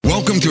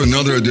Welcome to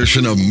another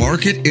edition of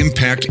Market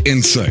Impact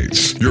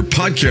Insights, your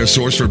podcast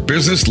source for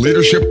business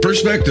leadership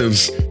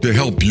perspectives to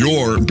help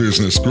your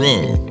business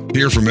grow.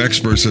 Hear from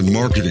experts in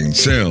marketing,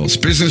 sales,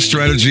 business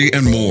strategy,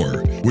 and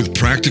more with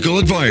practical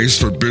advice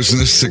for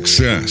business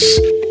success.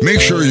 Make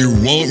sure you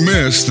won't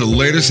miss the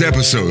latest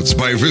episodes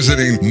by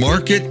visiting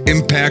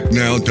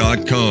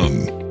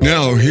marketimpactnow.com.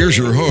 Now, here's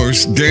your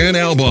host, Dan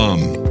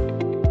Albaum.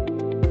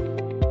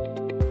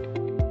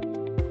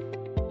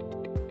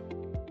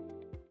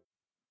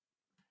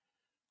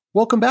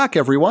 Welcome back,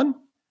 everyone.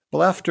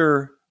 Well,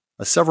 after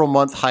a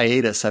several-month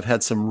hiatus, I've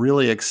had some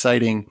really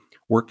exciting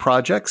work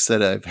projects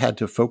that I've had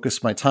to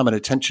focus my time and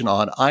attention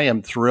on. I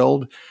am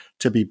thrilled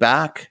to be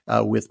back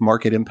with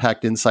Market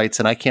Impact Insights,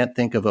 and I can't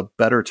think of a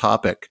better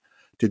topic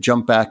to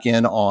jump back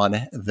in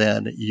on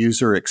than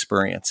user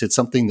experience. It's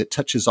something that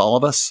touches all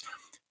of us,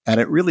 and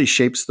it really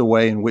shapes the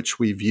way in which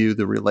we view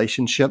the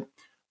relationship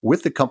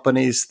with the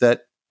companies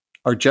that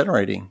are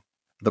generating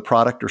the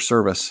product or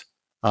service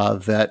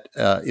that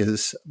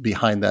is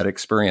behind that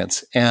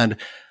experience. And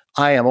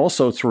I am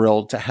also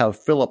thrilled to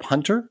have Philip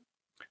Hunter,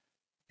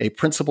 a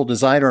principal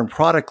designer and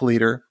product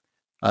leader,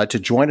 to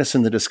join us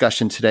in the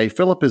discussion today.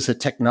 Philip is a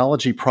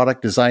technology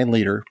product design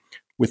leader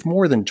with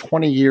more than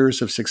 20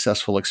 years of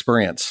successful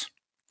experience.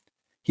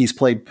 He's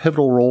played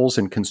pivotal roles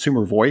in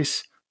consumer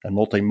voice and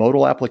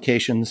multimodal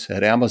applications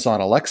at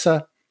Amazon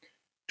Alexa,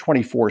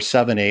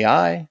 24/7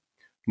 AI,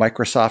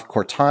 Microsoft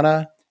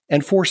Cortana,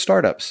 and 4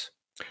 startups.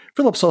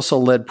 Philip's also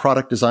led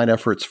product design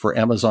efforts for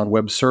Amazon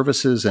Web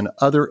Services and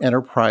other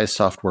enterprise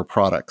software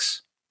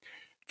products.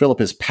 Philip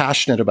is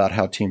passionate about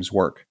how teams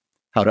work,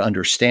 how to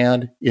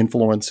understand,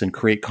 influence, and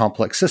create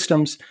complex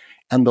systems,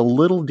 and the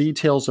little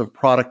details of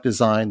product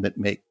design that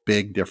make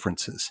big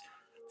differences.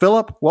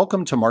 Philip,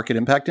 welcome to Market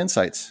Impact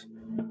Insights.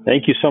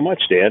 Thank you so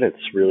much, Dan.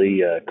 It's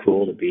really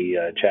cool to be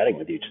chatting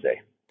with you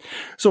today.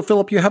 So,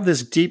 Philip, you have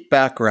this deep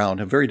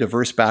background, a very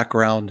diverse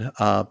background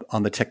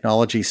on the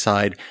technology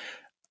side.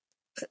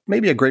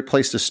 Maybe a great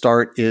place to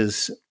start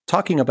is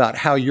talking about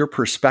how your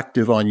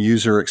perspective on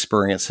user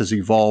experience has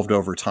evolved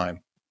over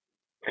time.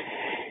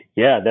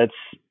 Yeah, that's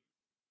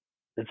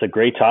a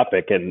great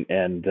topic,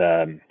 and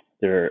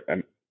there are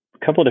a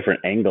couple of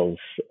different angles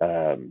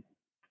to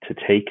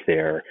take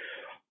there.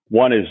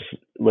 One is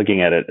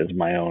looking at it as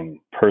my own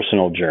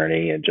personal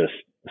journey and just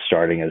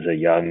starting as a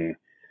young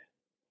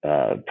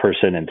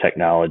person in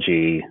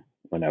technology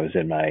when I was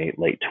in my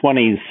late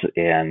 20s,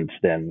 and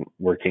then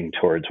working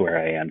towards where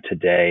I am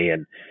today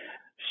and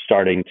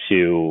starting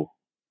to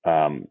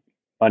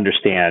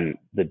understand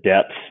the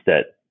depths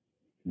that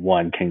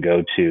one can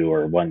go to,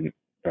 or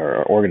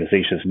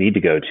organizations need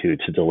to go to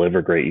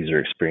deliver great user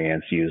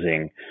experience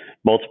using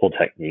multiple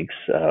techniques.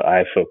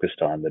 I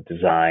focused on the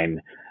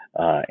design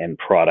and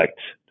product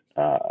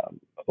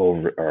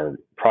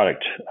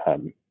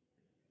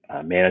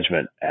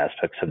management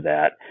aspects of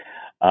that,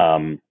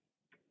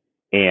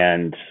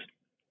 and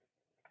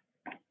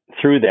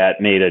through that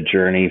made a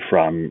journey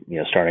from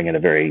starting in a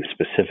very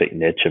specific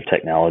niche of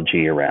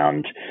technology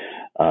around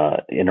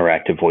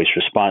interactive voice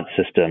response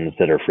systems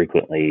that are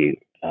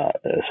frequently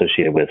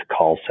associated with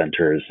call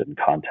centers and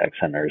contact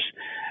centers,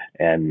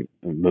 and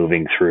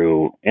moving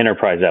through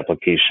enterprise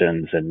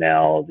applications, and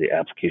now the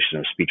application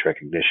of speech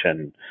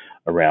recognition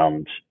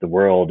around the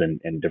world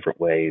in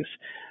different ways.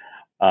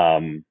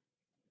 And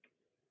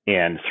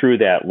through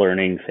that,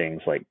 learning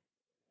things like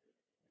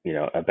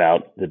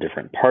about the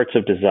different parts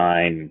of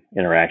design,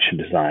 interaction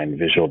design,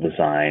 visual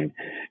design,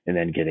 and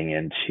then getting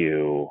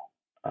into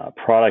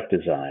product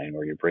design,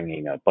 where you're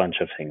bringing a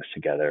bunch of things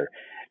together.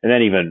 And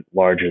then even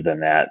larger than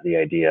that, the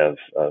idea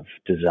of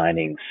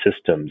designing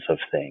systems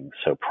of things.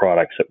 So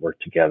products that work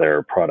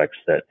together, products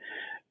that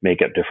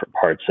make up different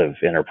parts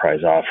of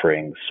enterprise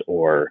offerings,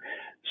 or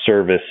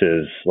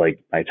services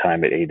like my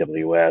time at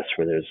AWS,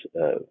 where there's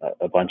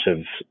a bunch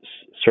of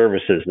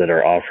services that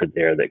are offered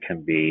there that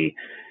can be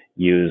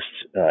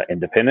used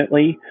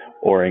independently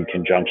or in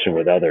conjunction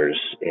with others,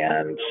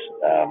 and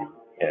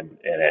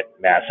at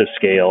massive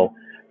scale.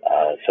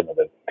 Some of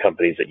the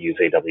companies that use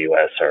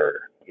AWS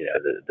are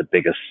the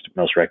biggest,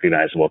 most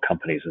recognizable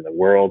companies in the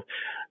world,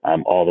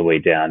 all the way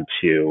down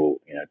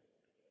to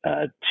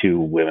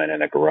 2 women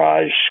in a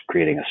garage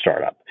creating a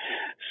startup.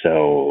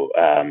 So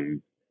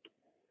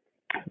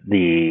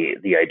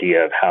the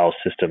idea of how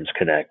systems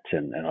connect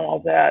and all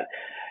that.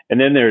 And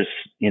then there's,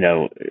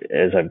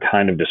 as I'm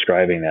kind of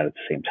describing that at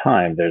the same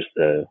time, there's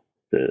the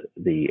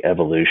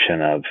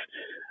evolution of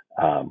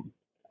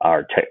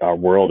our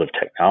world of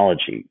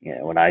technology.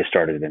 When I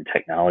started in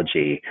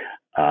technology,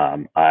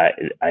 I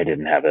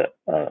didn't have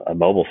a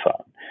mobile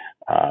phone.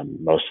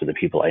 Most of the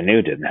people I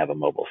knew didn't have a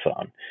mobile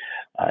phone.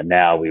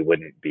 Now we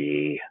wouldn't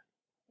be,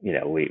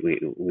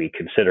 we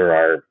consider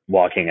our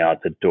walking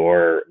out the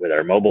door with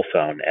our mobile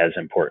phone as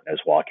important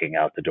as walking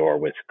out the door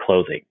with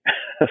clothing.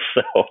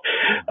 So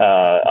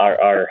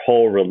our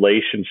whole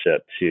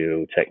relationship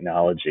to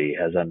technology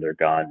has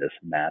undergone this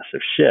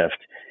massive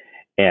shift.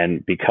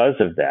 And because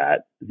of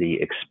that,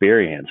 the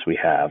experience we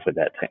have with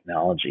that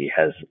technology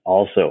has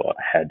also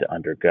had to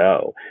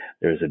undergo.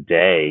 There's a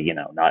day,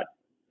 not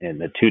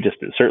the two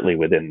distant, certainly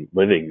within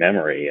living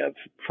memory of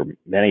for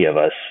many of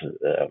us,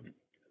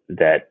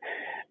 that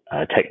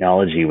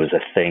technology was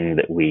a thing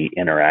that we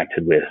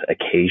interacted with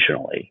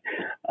occasionally.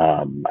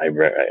 I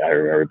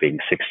remember being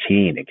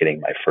 16 and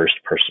getting my first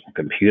personal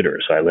computer.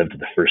 So I lived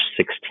the first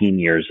 16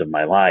 years of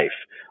my life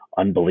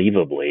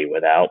unbelievably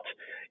without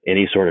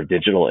any sort of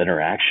digital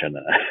interaction.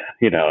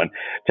 And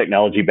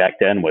technology back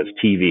then was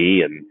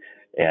TV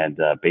and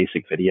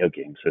basic video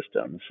game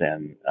systems.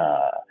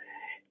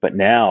 But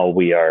now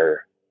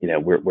we're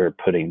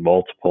putting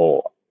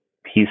multiple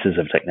pieces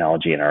of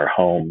technology in our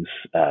homes.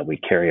 We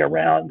carry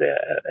around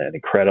an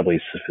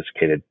incredibly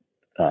sophisticated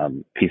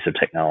piece of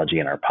technology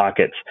in our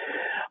pockets.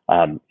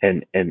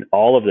 And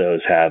all of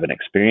those have an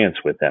experience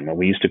with them. And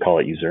we used to call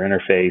it user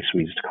interface.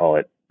 We used to call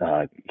it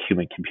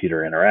human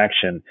computer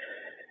interaction.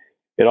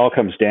 It all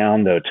comes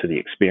down, though, to the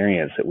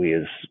experience that we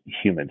as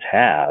humans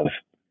have.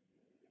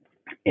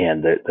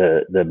 And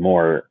the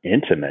more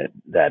intimate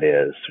that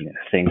is,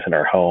 things in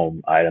our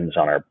home, items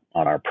on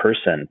our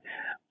person,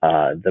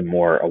 the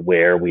more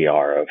aware we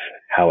are of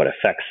how it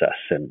affects us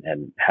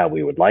and how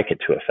we would like it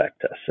to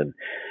affect us. And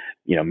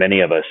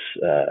many of us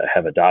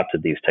have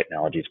adopted these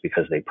technologies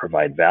because they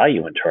provide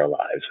value into our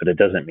lives, but it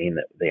doesn't mean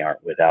that they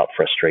aren't without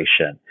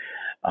frustration.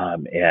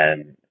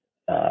 And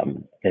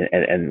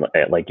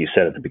like you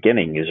said at the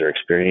beginning, user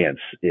experience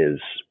is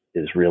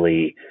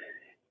really,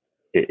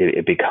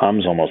 it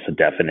becomes almost a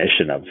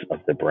definition of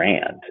the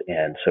brand.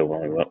 And so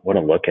when we want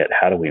to look at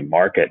how do we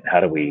market, how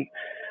do we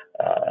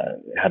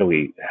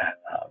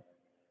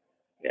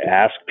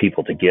ask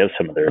people to give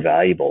some of their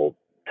valuable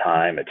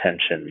time,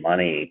 attention,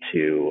 money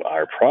to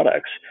our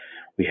products,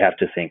 we have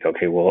to think,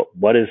 okay, well,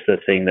 what is the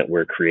thing that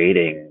we're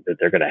creating that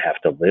they're going to have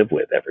to live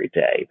with every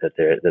day, that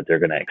they're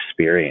going to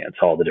experience,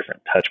 all the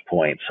different touch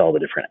points, all the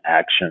different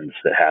actions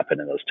that happen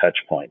in those touch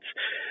points.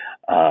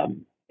 A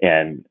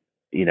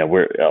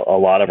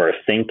lot of our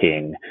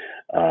thinking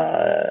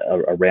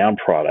around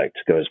product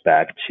goes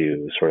back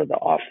to sort of the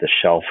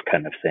off-the-shelf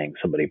kind of thing.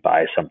 Somebody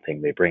buys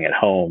something, they bring it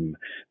home,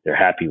 they're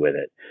happy with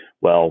it.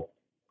 Well,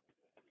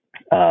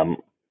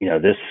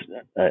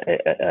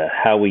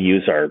 how we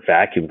use our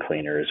vacuum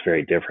cleaner is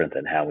very different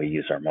than how we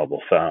use our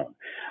mobile phone.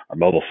 Our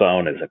mobile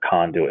phone is a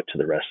conduit to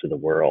the rest of the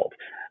world.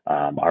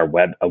 A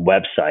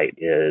website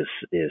is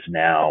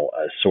now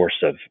a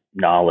source of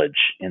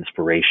knowledge,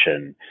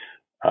 inspiration,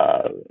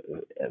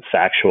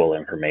 factual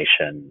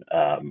information,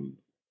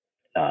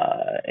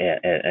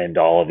 and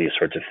all of these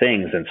sorts of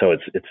things. And so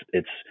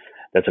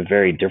that's a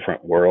very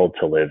different world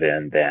to live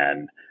in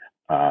than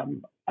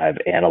I've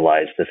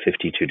analyzed the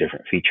 52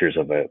 different features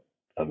of a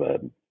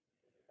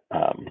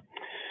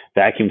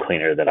vacuum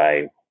cleaner that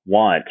I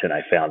want, and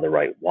I found the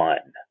right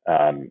one.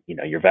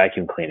 Your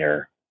vacuum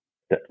cleaner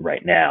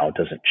right now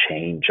doesn't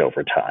change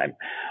over time.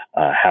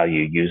 How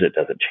you use it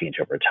doesn't change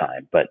over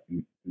time, but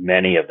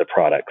many of the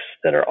products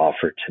that are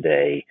offered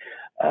today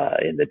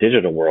in the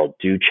digital world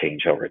do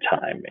change over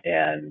time,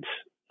 and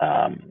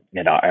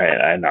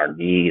our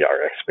need,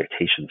 our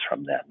expectations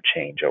from them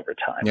change over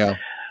time.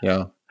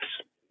 Yeah.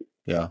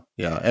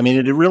 I mean,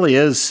 it really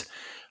is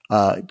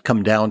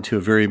come down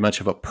to very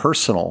much of a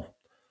personal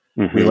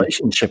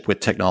relationship with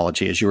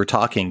technology, as you were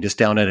talking, just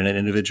down at an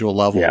individual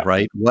level,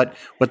 right? What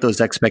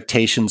those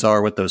expectations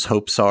are, what those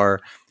hopes are,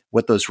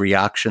 what those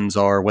reactions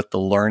are, what the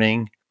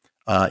learning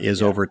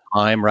is over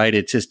time, right?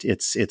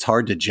 It's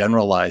hard to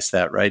generalize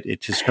that, right?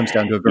 It just comes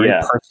down to a very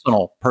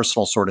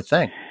personal sort of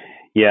thing.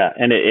 Yeah,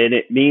 and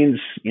it means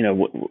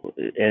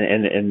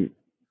and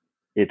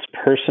it's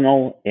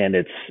personal, and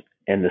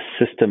the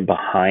system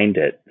behind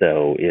it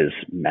though is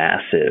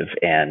massive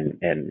and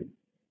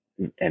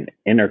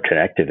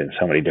interconnected in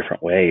so many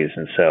different ways.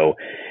 And so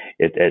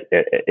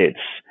it's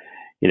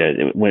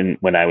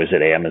when I was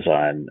at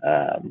Amazon,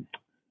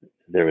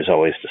 there was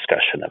always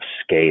discussion of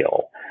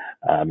scale.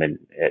 And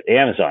at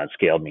Amazon,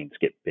 scale means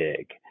get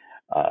big.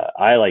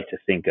 I like to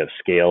think of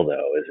scale,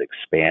 though, as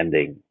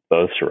expanding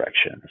both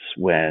directions.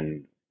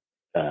 And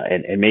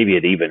maybe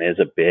it even is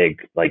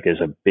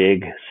there's a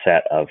big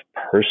set of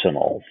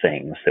personal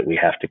things that we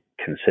have to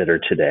consider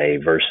today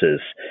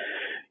versus,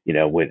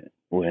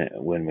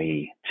 when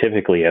we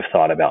typically have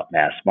thought about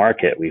mass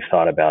market, we've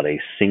thought about a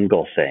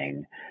single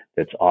thing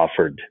that's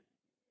offered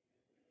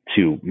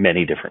to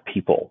many different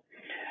people.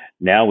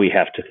 Now we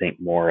have to think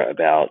more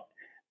about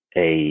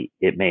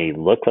it may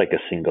look like a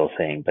single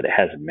thing, but it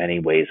has many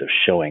ways of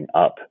showing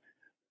up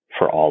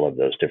for all of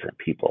those different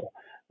people.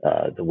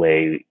 The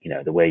way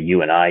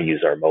you and I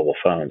use our mobile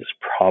phones is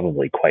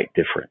probably quite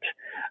different.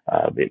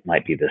 It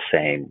might be the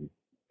same,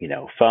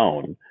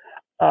 phone,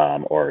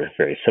 or a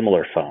very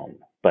similar phone,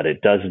 but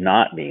it does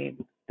not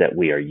mean that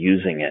we are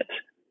using it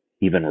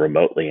even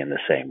remotely in the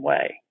same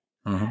way.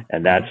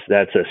 And that's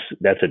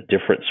a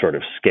different sort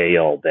of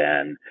scale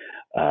than,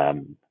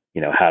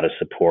 how to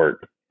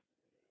support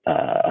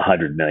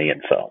 100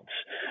 million phones.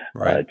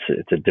 Right.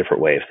 It's a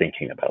different way of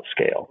thinking about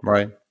scale.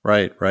 Right.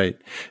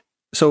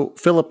 So,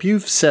 Philip,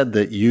 you've said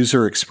that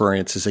user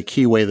experience is a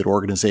key way that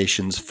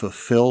organizations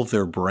fulfill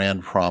their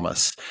brand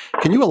promise.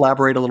 Can you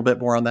elaborate a little bit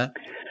more on that?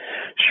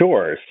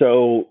 Sure.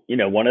 So,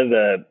 one of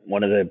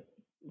the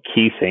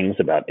key things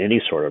about any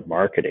sort of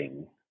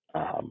marketing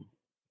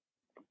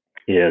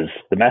is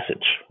the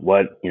message.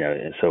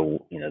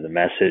 The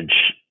message,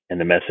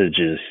 and the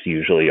messages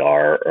usually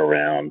are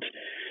around,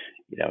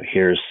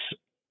 here's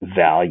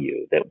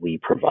value that we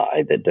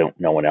provide that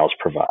no one else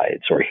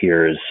provides, or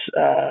here's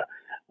a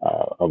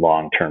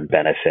long-term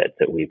benefit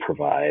that we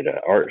provide,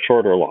 or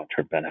short or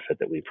long-term benefit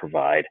that we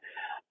provide.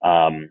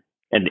 And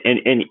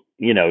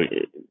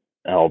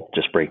I'll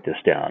just break this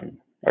down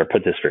or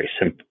put this very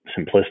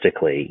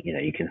simplistically.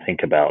 You can think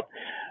about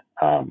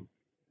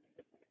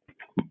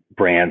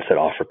brands that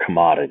offer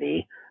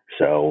commodity,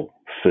 so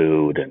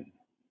food and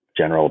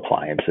general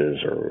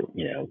appliances, or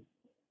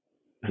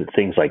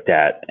things like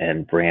that,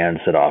 and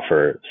brands that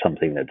offer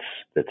something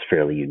that's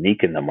fairly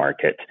unique in the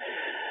market.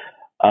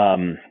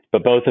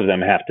 But both of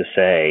them have to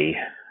say,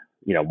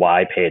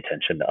 why pay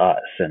attention to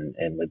us? And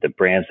with the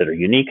brands that are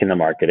unique in the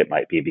market, it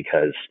might be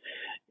because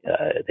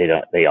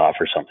they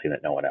offer something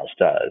that no one else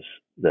does.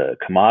 The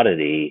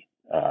commodity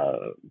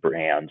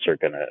brands are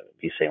going to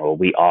be saying, well,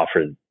 we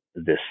offer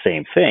this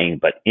same thing,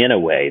 but in a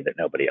way that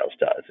nobody else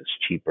does. It's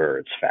cheaper,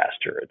 it's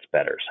faster, it's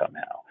better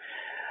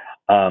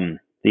somehow.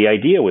 The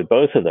idea with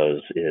both of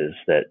those is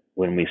that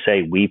when we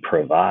say we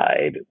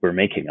provide, we're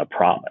making a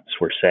promise.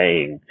 We're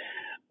saying,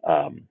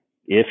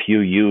 if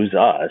you use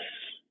us,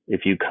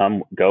 if you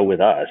go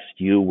with us,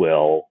 you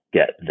will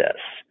get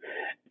this.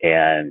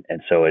 And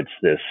so it's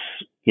this,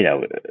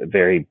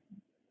 very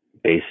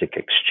basic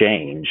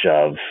exchange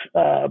of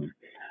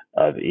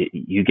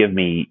you give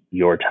me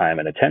your time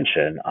and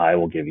attention, I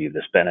will give you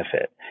this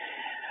benefit.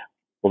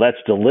 Well,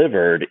 that's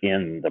delivered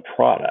in the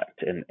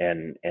product, and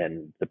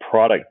the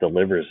product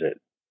delivers it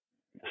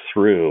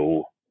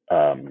through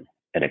an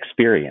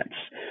experience.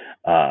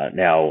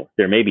 Now,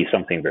 there may be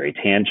something very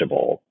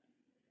tangible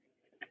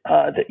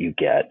that you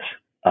get,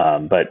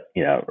 but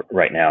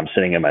right now I'm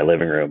sitting in my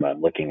living room.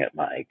 I'm looking at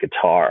my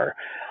guitar.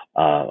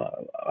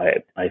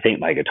 I think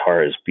my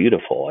guitar is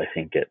beautiful. I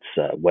think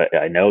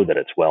I know that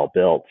it's well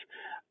built,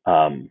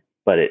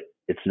 but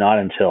it's not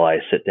until I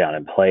sit down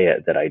and play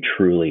it that I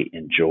truly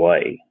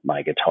enjoy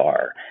my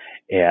guitar,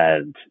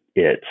 and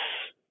it's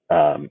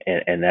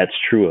and that's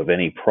true of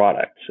any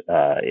product.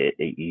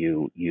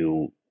 You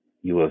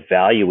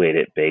evaluate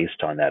it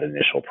based on that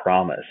initial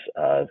promise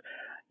of,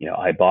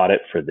 I bought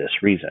it for this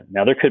reason.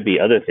 Now, there could be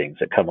other things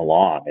that come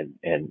along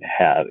and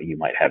you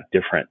might have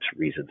different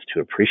reasons to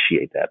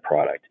appreciate that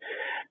product.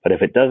 But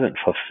if it doesn't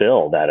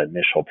fulfill that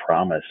initial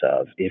promise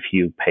of, if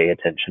you pay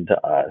attention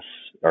to us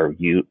or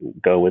you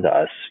go with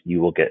us,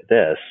 you will get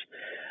this,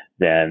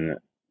 then,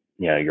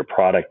 your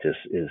product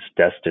is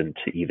destined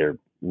to either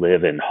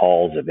live in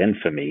halls of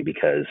infamy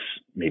because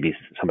maybe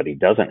somebody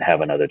doesn't have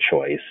another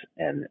choice,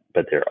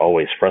 but they're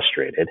always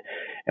frustrated.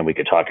 And we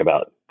could talk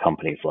about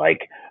companies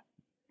like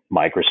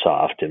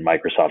Microsoft and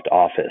Microsoft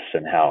Office,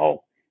 and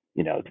how,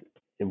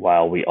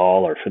 while we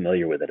all are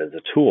familiar with it as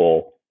a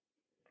tool,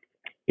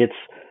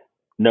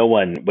 no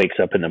one wakes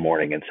up in the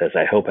morning and says,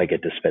 I hope I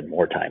get to spend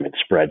more time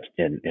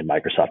in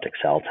Microsoft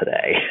Excel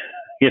today.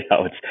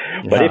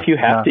 But if you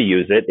have to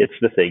use it, it's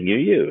the thing you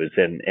use.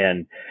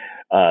 And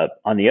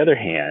on the other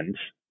hand,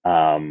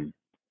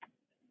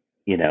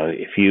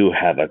 if you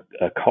have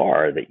a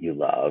car that you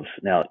love,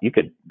 now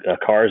a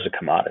car is a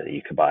commodity.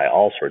 You could buy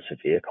all sorts of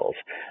vehicles,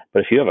 but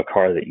if you have a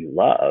car that you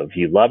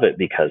love it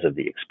because of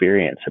the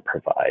experience it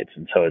provides.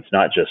 And so it's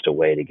not just a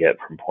way to get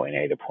from point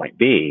A to point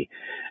B.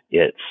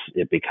 It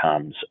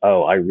becomes,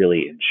 oh, I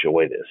really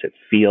enjoy this. It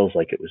feels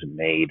like it was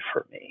made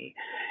for me.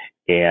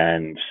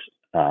 And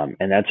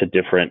that's a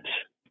different,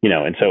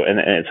 and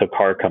so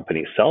car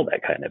companies sell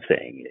that kind of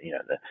thing.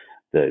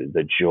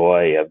 The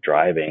joy of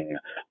driving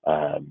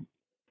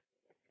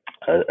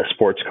a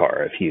sports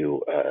car, if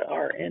you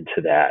are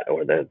into that,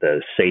 or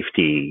the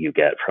safety you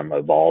get from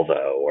a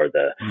Volvo, or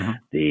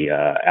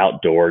the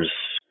outdoors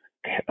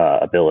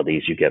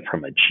abilities you get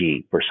from a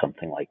Jeep or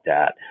something like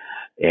that.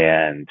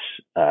 And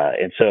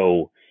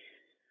so,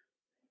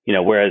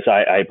 whereas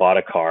I bought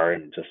a car,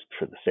 and just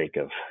for the sake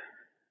of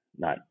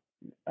not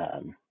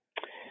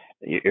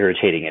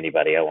irritating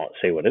anybody, I won't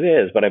say what it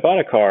is, but I bought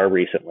a car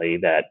recently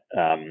that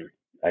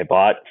I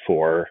bought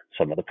for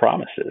some of the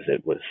promises.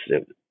 It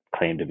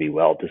claimed to be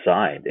well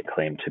designed. It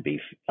claimed to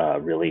be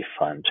really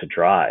fun to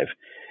drive.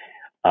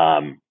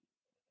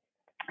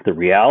 The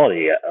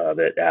reality of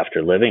it,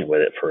 after living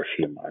with it for a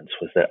few months,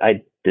 was that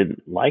I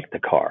didn't like the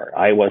car.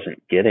 I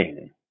wasn't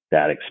getting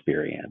that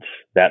experience.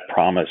 That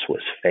promise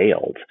was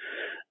failed.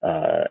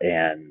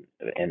 And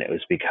it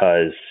was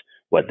because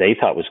what they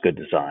thought was good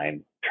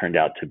design turned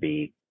out to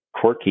be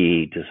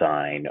quirky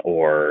design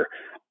or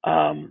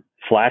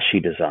flashy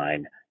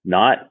design,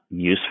 not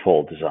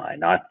useful design,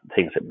 not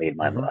things that made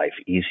my life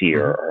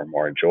easier or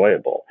more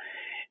enjoyable.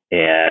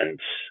 And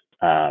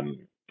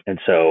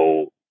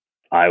so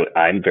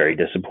I'm very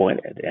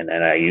disappointed. And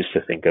I used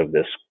to think of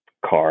this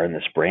car and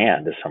this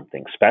brand as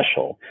something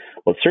special.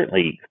 Well,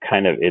 certainly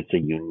it's a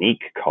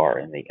unique car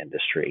in the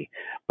industry,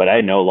 but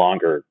I no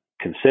longer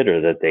consider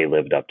that they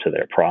lived up to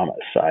their promise.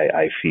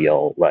 I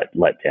feel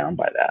let down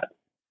by that.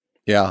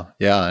 Yeah,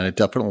 yeah, and it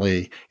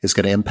definitely is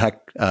going to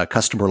impact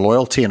customer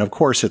loyalty. And of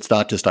course, it's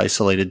not just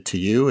isolated to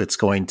you; it's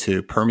going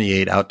to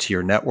permeate out to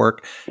your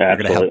network. You're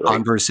going to have Absolutely.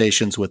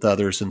 conversations with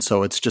others, and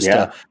so it's just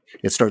Yeah.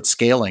 it starts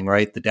scaling.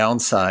 Right, the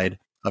downside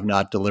of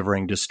not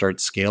delivering just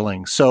starts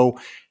scaling. So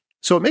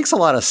it makes a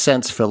lot of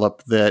sense,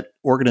 Philip, that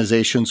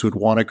organizations would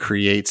want to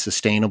create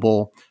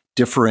sustainable,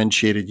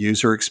 differentiated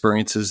user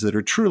experiences that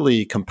are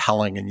truly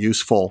compelling and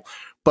useful.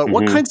 But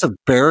what hmm kinds of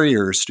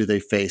barriers do they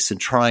face in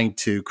trying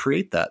to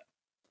create that?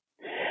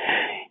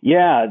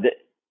 Yeah.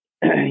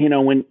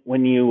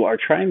 When you are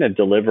trying to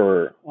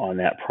deliver on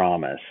that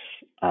promise,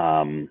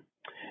 um,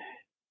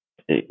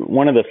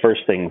 one of the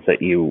first things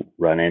that you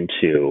run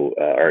into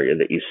or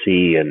that you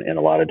see in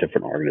a lot of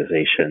different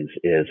organizations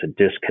is a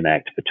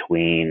disconnect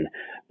between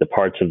the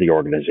parts of the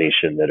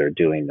organization that are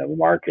doing the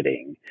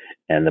marketing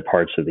and the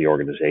parts of the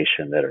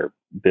organization that are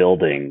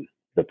building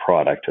the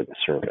product or the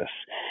service.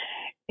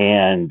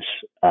 And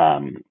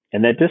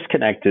and that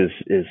disconnect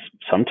is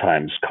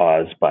sometimes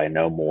caused by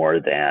no more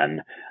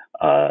than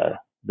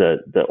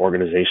the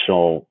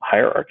organizational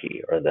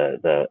hierarchy or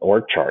the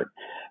org chart.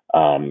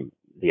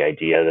 The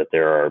idea that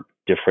there are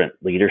different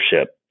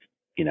leadership,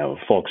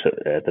 folks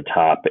at the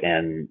top,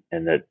 and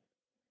that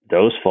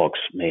those folks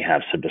may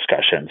have some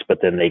discussions, but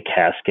then they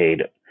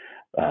cascade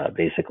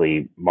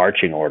basically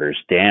marching orders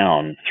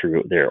down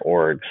through their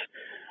orgs,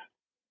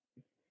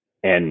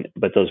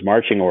 but those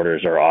marching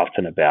orders are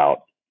often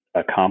about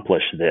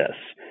accomplish this.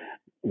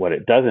 What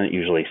it doesn't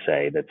usually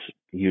say, that's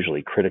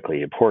usually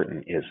critically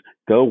important, is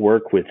go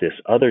work with this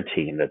other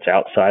team that's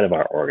outside of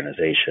our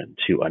organization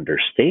to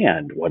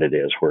understand what it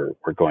is we're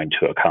going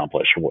to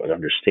accomplish, or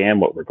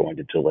understand what we're going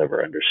to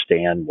deliver,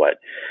 understand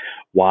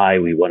why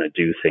we want to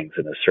do things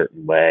in a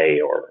certain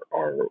way,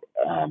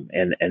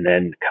 and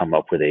then come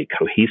up with a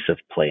cohesive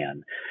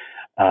plan.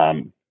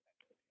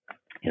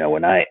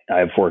 When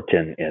I've worked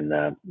in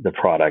the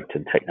product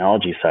and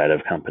technology side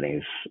of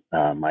companies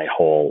my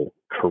whole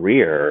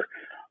career,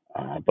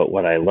 but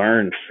what I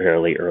learned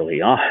fairly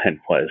early on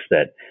was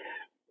that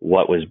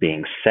what was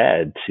being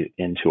said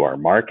into our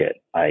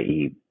market,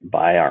 i.e.,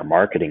 by our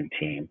marketing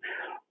team,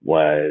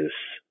 was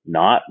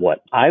not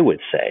what I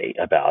would say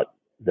about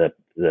the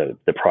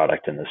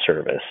product and the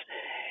service.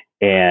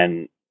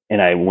 And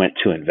I went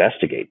to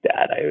investigate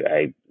that.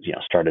 I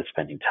started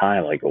spending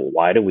time like, well,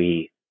 why do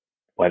we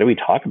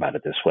talk about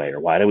it this way,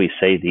 or why do we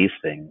say these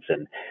things?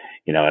 And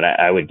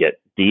I would get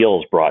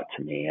deals brought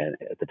to me. And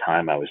at the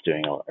time I was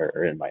doing,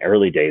 or in my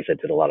early days, I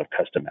did a lot of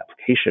custom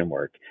application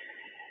work.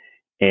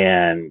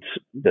 And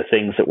the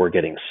things that were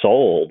getting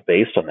sold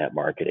based on that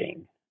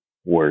marketing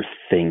were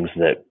things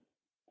that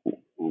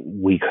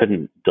we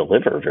couldn't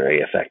deliver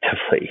very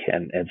effectively.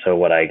 And so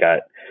what I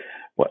got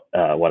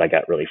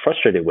really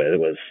frustrated with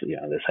was,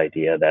 this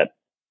idea that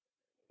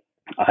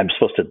I'm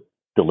supposed to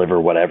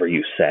deliver whatever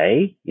you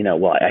say.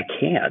 Well, I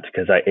can't,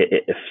 because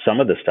if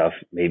some of the stuff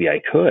maybe I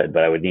could,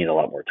 but I would need a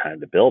lot more time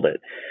to build it.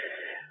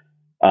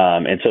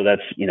 And so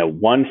that's,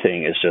 one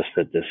thing is just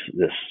that this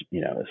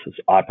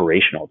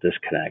operational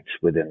disconnect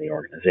within the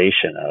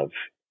organization of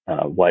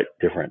what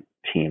different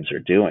teams are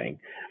doing.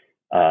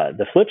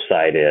 The flip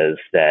side is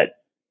that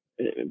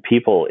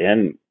people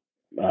in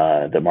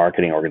the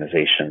marketing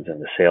organizations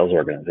and the sales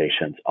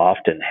organizations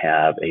often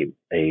have a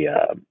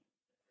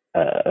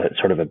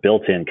sort of a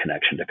built-in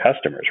connection to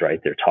customers, right?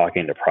 They're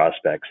talking to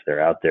prospects.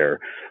 They're out there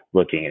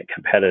looking at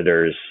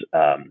competitors.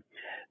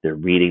 They're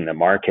reading the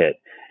market.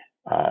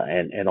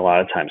 And a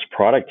lot of times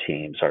product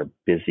teams are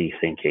busy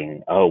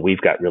thinking, oh,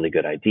 we've got really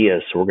good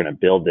ideas, so we're going to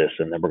build this,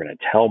 and then we're going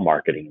to tell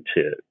marketing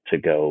to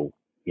go,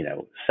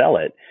 sell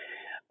it,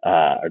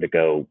 or to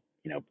go,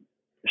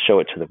 show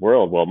it to the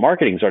world. Well,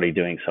 marketing's already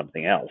doing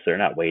something else. They're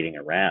not waiting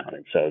around.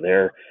 And so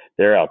they're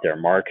out there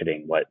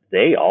marketing what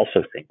they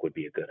also think would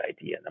be a good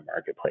idea in the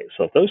marketplace.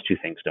 So if those two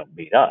things don't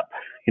meet up,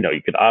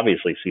 you could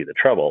obviously see the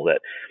trouble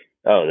that,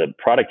 oh, the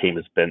product team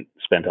has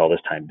spent all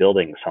this time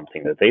building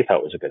something that they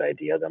thought was a good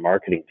idea. The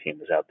marketing team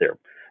is out there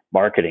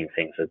marketing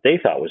things that they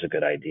thought was a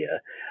good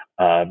idea.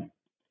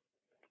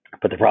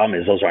 But the problem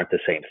is those aren't the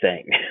same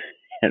thing.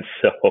 And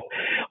so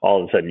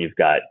all of a sudden you've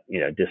got,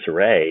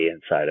 disarray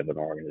inside of an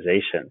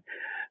organization.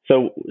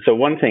 So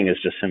one thing is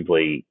just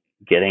simply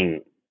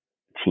getting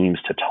teams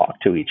to talk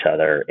to each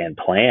other and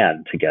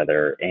plan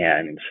together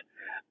and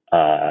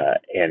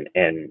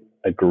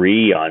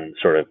agree on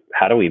sort of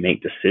how do we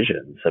make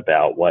decisions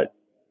about what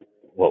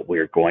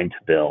we're going to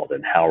build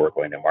and how we're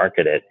going to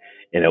market it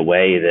in a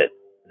way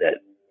that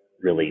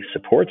really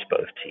supports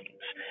both teams.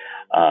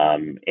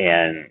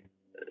 And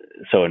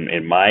so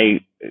in my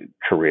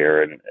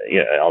career, and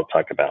I'll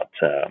talk about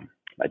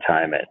my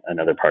time at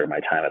another part of my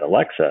time at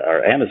Alexa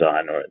or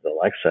Amazon or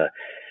Alexa.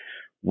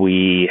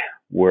 We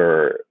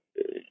were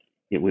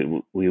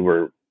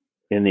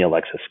in the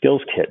Alexa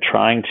Skills Kit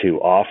trying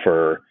to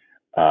offer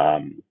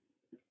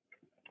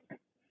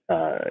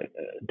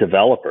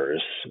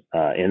developers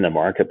in the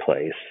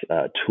marketplace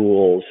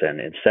tools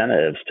and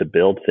incentives to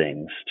build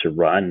things to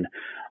run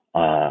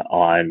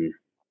on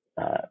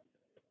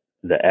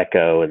the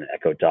Echo and the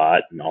Echo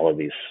Dot and all of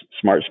these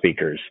smart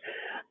speakers,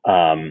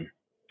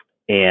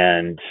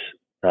 And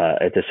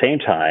at the same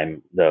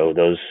time, though,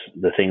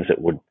 the things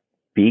that would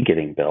be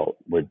getting built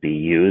would be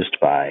used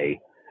by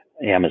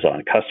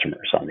Amazon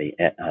customers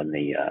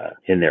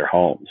in their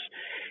homes.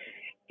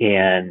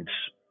 And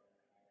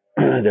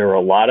there were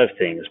a lot of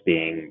things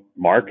being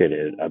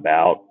marketed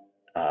about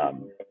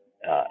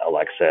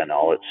Alexa and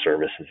all its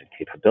services and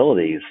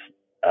capabilities,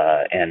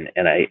 and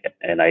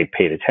I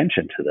paid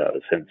attention to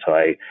those. And so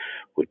I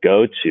would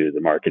go to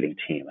the marketing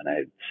team and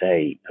I'd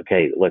say,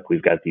 okay, look,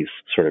 we've got these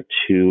sort of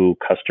two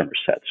customer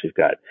sets. We've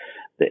got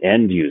the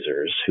end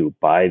users who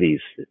buy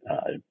these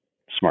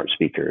smart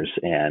speakers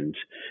and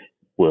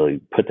will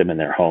put them in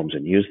their homes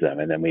and use them,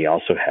 and then we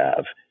also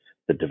have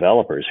the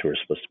developers who are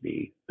supposed to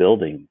be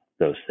building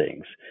those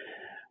things.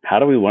 How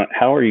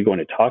are you going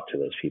to talk to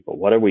those people?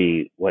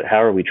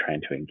 How are we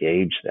trying to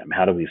engage them?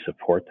 How do we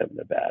support them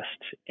the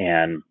best?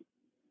 And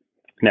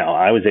now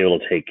I was able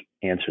to take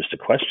answers to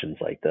questions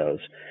like those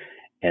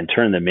and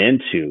turn them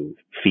into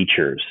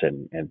features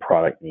and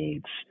product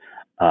needs.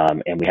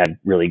 And we had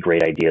really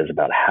great ideas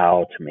about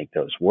how to make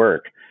those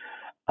work.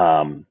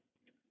 And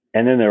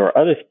then there were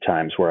other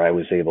times where I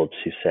was able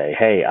to say,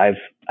 hey,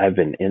 I've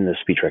been in the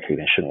speech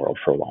recognition world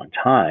for a long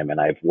time, and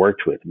I've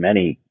worked with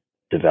many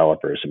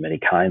developers and many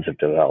kinds of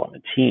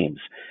development teams.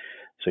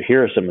 So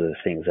here are some of the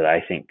things that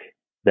I think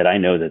that I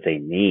know that they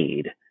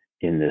need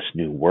in this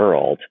new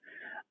world.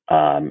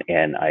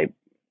 And I,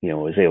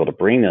 was able to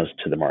bring those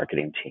to the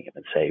marketing team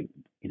and say,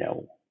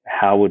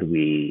 how would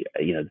we,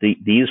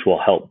 these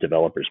will help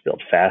developers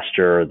build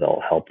faster.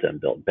 They'll help them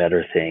build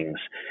better things.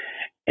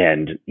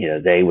 And,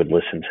 they would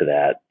listen to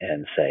that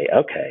and say,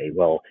 okay,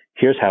 well,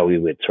 here's how we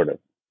would sort of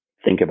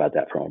think about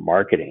that from a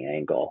marketing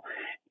angle.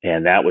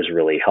 And that was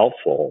really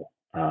helpful.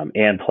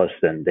 And plus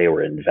then they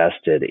were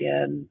invested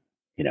in,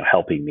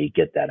 helping me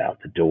get that out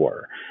the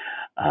door.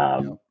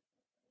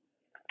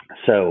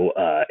 So,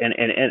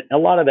 and a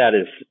lot of that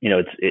is,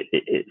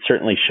 it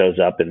certainly shows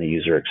up in the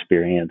user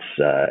experience,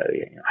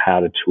 how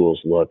do tools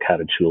look, how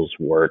do tools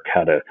work,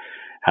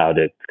 how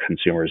do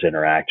consumers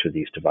interact with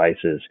these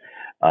devices.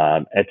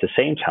 At the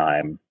same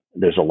time,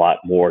 there's a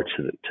lot more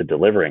to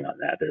delivering on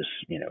that. There's,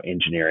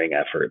 engineering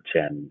effort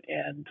and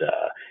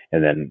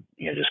then,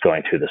 just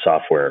going through the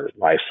software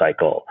life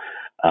cycle.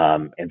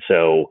 And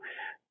so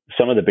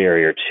some of the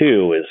barrier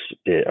too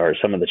are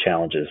some of the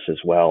challenges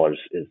as well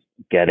is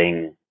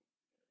getting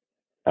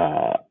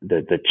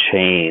the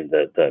chain,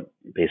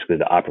 basically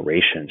the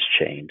operations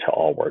chain to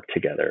all work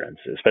together. And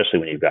so especially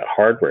when you've got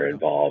hardware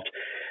involved,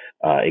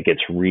 it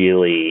gets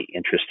really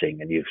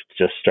interesting, and you've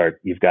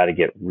got to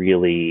get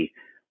really,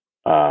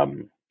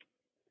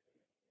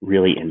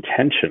 really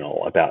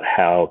intentional about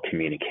how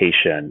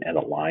communication and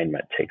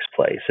alignment takes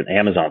place. And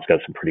Amazon's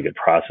got some pretty good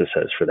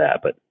processes for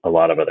that, but a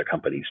lot of other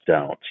companies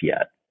don't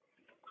yet.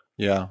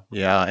 Yeah.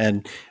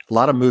 And a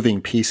lot of moving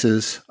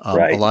pieces,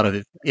 right. A lot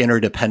of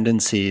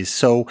interdependencies.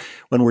 So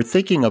when we're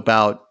thinking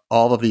about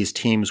all of these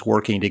teams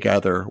working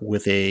together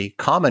with a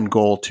common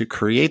goal to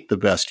create the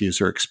best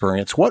user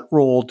experience, what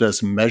role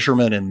does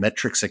measurement and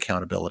metrics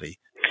accountability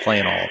play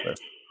in all of this?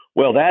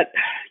 Well, that's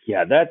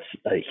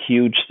a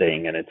huge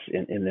thing. And it's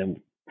in the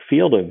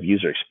field of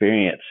user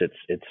experience,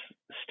 it's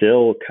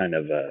still kind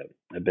of a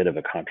bit of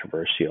a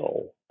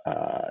controversial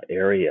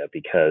area,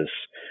 because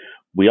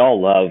we all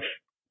love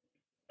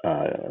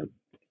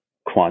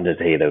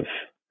quantitative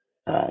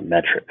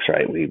metrics,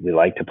 right? We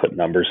like to put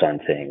numbers on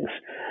things.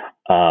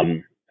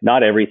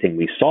 Not everything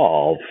we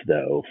solve,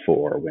 though,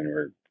 for when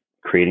we're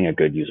creating a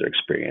good user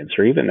experience,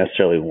 or even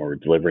necessarily when we're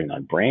delivering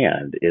on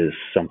brand, is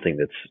something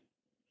that's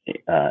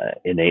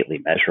innately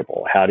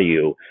measurable. How do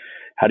you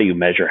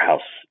measure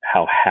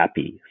how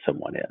happy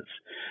someone is?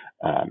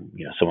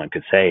 Someone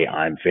could say,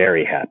 "I'm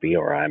very happy,"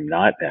 or "I'm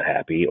not that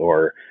happy,"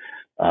 or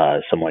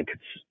someone could,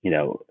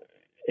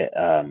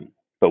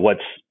 but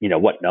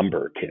what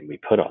number can we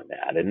put on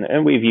that?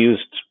 And we've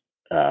used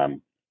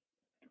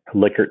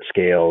Likert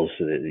scales,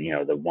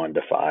 the 1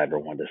 to 5 or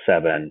 1 to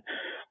 7.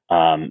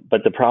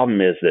 But the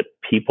problem is that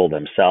people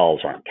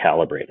themselves aren't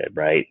calibrated,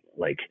 right?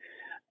 Like,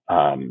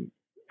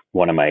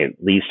 one of my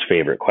least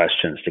favorite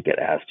questions to get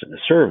asked in a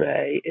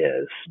survey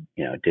is,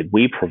 did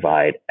we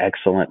provide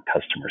excellent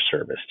customer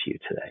service to you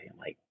today? I'm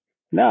like,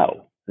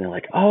 no. And they're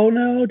like, oh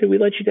no, did we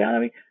let you down? I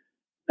mean,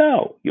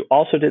 no, you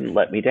also didn't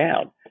let me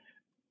down.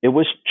 It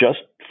was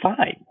just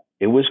fine.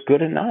 It was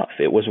good enough.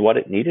 It was what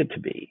it needed to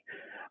be.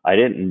 I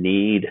didn't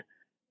need,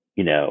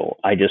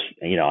 I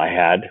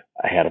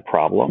had a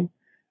problem.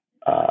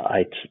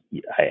 I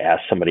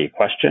asked somebody a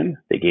question.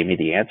 They gave me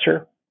the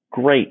answer.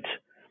 Great.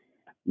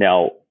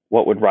 Now,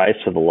 what would rise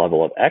to the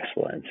level of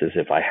excellence is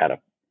if I had a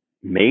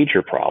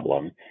major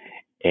problem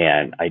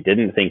and I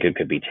didn't think it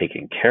could be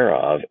taken care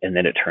of, and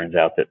then it turns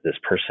out that this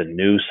person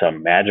knew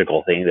some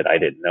magical thing that I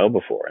didn't know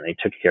before, and they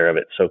took care of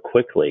it so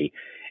quickly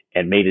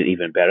and made it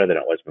even better than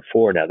it was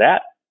before. Now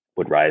that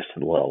would rise to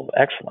the level of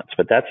excellence,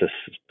 but that's a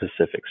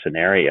specific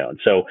scenario. And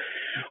so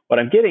what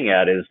I'm getting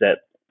at is that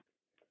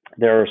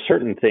there are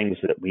certain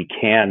things that we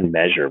can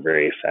measure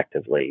very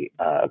effectively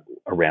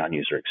around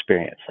user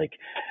experience, like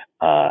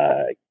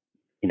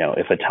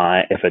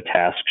if a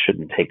task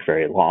shouldn't take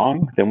very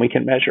long, then we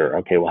can measure,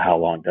 okay, well, how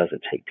long does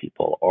it take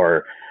people?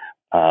 Or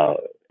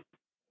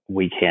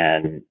we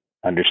can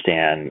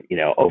understand,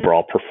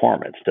 overall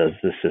performance. Does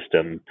the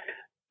system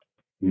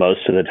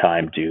most of the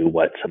time do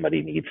what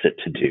somebody needs it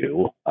to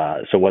do?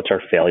 So what's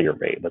our failure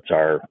rate? What's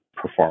our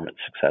performance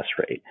success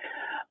rate?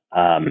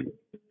 And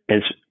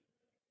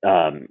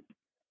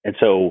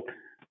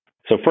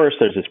so first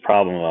there's this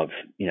problem of,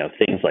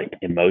 things like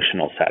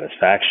emotional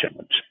satisfaction,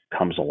 which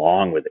comes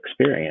along with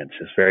experience,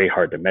 is very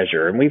hard to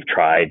measure. And we've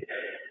tried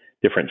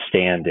different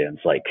stand-ins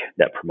like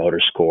Net Promoter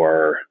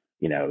Score,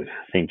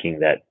 thinking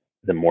that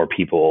the more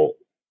people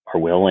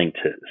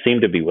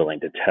seem to be willing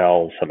to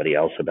tell somebody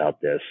else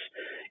about this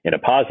in a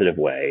positive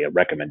way, a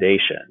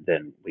recommendation,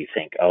 then we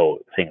think, oh,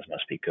 things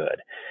must be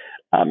good.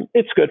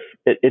 It's good.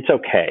 It's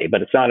okay,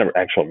 but it's not an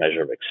actual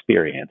measure of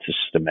experience. It's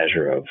just a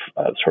measure of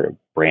sort of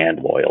brand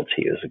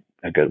loyalty is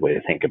a good way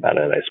to think about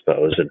it, I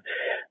suppose. And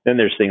then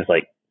there's things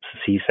like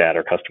CSAT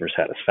or customer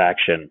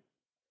satisfaction,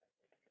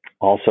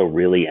 also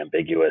really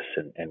ambiguous,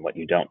 and what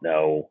you don't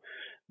know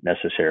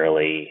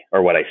necessarily,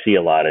 or what I see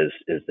a lot is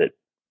that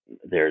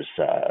there's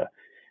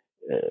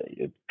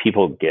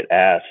people get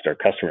asked, or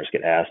customers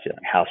get asked,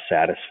 how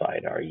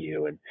satisfied are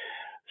you? And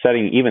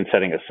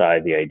setting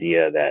aside the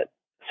idea that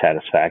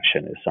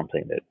satisfaction is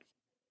something that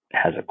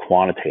has a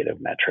quantitative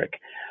metric,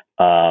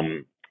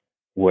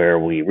 where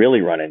we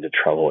really run into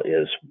trouble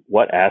is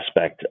what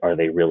aspect do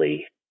they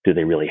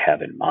really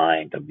have in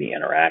mind of the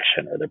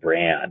interaction or the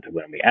brand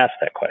when we ask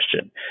that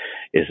question?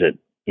 Is it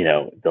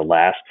the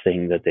last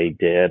thing that they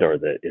did, or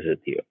is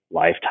it the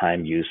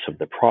lifetime use of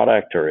the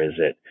product, or is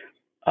it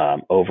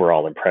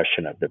overall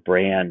impression of the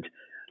brand?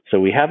 So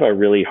we have a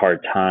really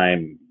hard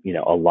time,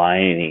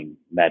 aligning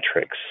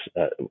metrics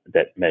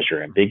that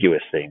measure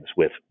ambiguous things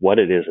with what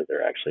it is that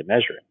they're actually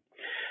measuring.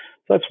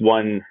 So that's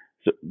one.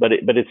 But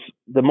it's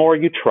the more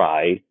you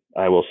try,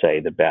 I will say,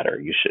 the better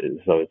you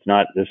should. So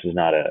this is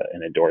not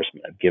an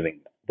endorsement of giving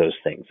those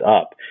things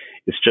up.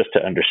 It's just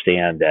to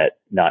understand that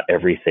not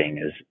everything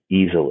is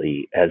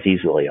as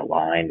easily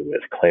aligned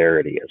with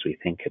clarity as we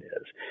think it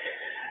is.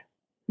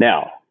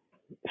 Now,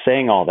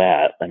 saying all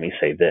that, let me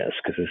say this,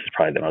 because this is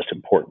probably the most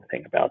important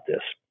thing about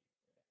this.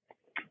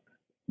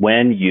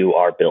 When you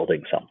are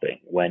building something,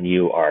 when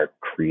you are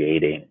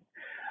creating,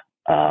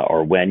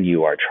 or when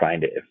you are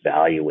trying to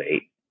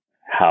evaluate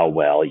how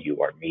well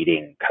you are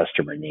meeting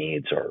customer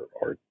needs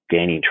or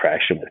gaining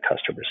traction with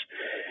customers,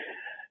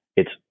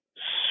 it's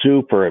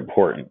super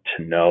important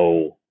to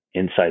know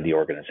inside the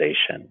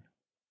organization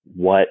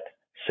what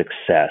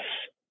success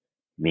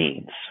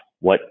means.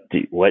 What do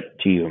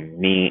you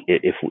mean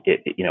if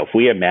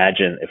we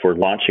imagine, if we're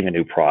launching a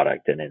new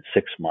product and in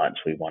 6 months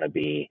we want to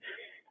be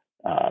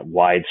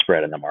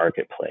widespread in the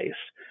marketplace,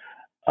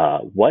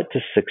 what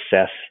does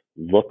success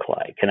look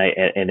like? And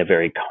in a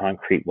very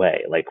concrete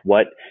way, like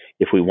what,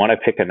 if we want to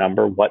pick a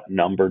number, what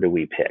number do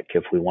we pick?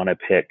 If we want to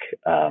pick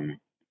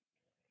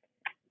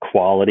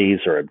qualities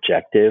or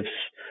objectives,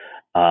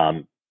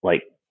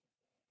 like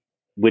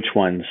which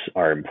ones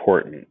are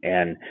important?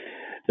 And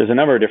there's a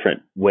number of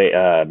different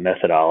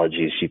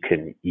methodologies you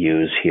can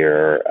use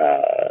here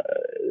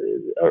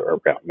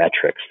around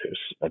metrics. There's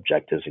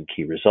objectives and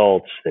key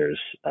results. There's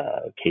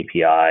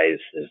KPIs.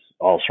 There's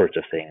all sorts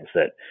of things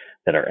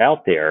that are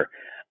out there.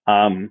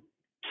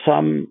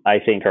 Some I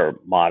think are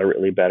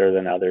moderately better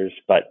than others,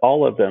 but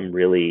all of them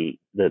really,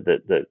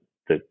 the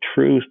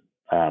true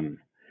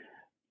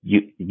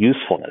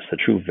usefulness, the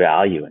true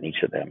value in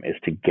each of them is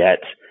to get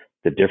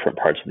the different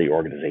parts of the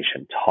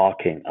organization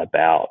talking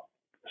about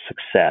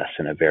success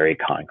in a very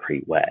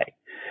concrete way.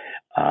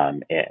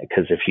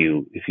 Because if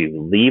you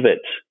leave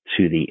it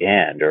to the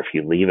end, or if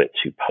you leave it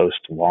to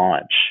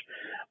post-launch,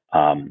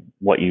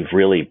 what you've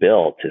really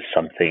built is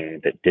something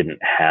that didn't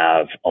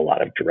have a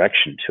lot of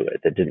direction to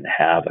it, that didn't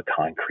have a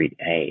concrete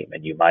aim,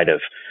 and you might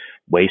have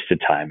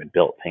wasted time and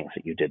built things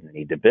that you didn't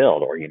need to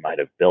build, or you might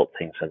have built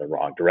things in the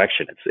wrong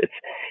direction.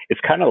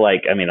 It's kind of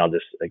like, I'll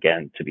just,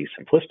 again, to be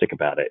simplistic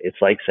about it,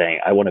 it's like saying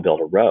I want to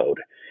build a road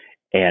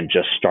and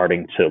just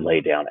starting to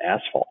lay down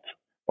asphalt,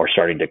 or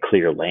starting to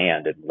clear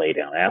land and lay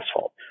down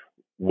asphalt.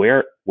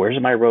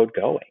 Where's my road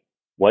going?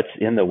 What's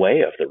in the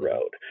way of the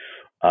road?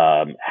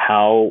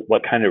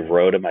 What kind of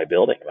road am I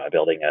building? Am I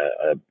building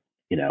a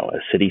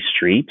city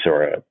street,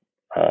 or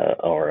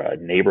a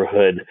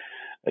neighborhood,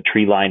 a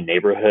tree-lined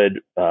neighborhood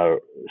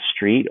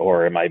street,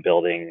 or am I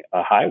building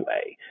a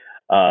highway?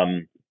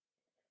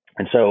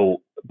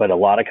 But a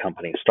lot of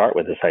companies start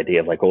with this idea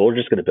of like, well, we're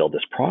just going to build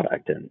this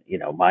product. And,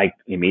 my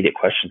immediate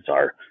questions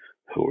are,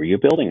 who are you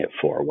building it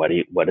for? What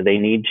do they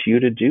need you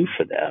to do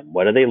for them?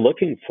 What are they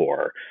looking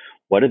for?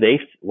 What are they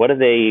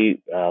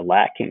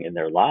lacking in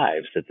their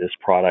lives that this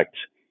product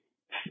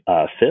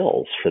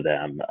fills for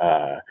them?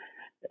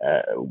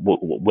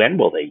 When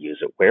will they use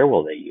it? Where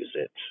will they use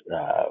it?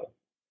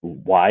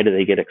 Why do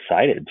they get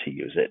excited to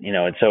use it?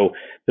 And so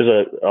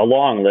there's a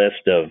long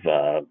list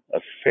of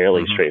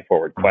fairly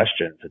straightforward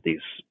questions that these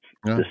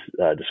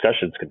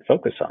discussions can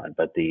focus on.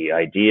 But the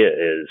idea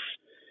is,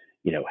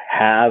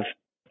 have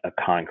a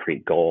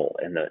concrete goal,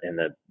 and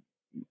the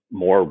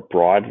more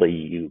broadly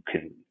you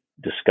can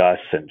discuss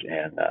and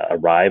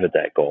arrive at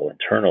that goal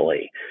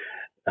internally,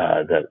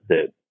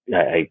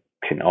 I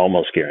can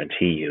almost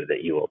guarantee you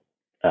that you will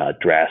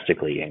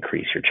drastically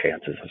increase your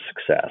chances of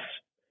success.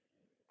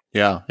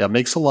 Yeah, it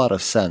makes a lot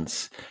of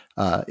sense.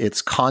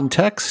 It's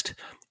context,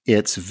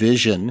 it's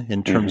vision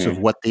in terms of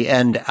what the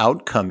end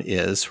outcome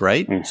is,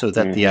 right? So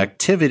that the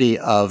activity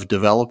of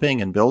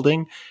developing and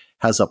building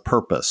has a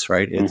purpose,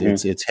 right?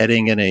 It's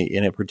heading in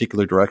a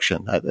particular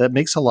direction. That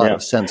makes a lot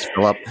of sense,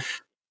 Philip.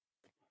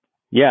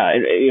 Yeah,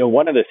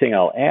 one other thing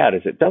I'll add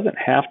is it doesn't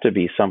have to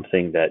be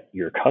something that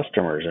your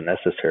customers are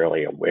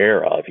necessarily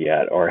aware of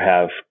yet or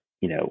have,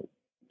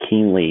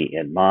 keenly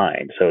in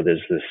mind. So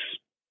there's this,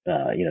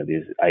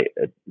 these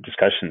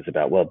discussions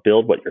about, well,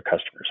 build what your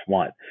customers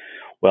want.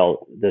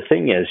 Well, the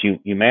thing is,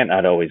 you may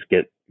not always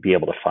be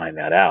able to find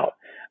that out.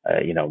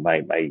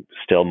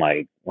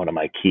 One of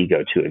my key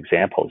go-to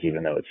examples,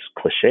 even though it's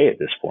cliche at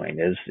this point,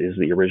 is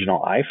the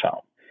original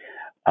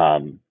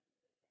iPhone.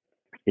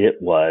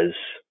 It was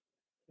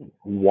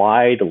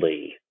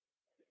widely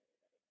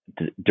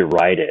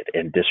derided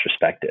and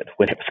disrespected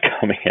when it was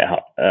coming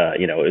out.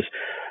 It was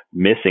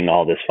missing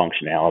all this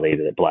functionality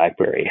that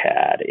BlackBerry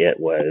had. It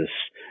was,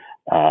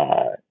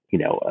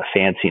 a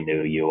fancy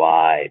new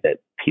UI that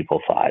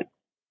people thought,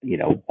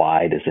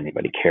 why does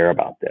anybody care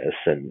about this?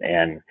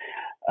 And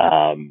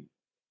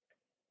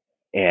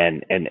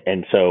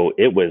so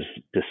it was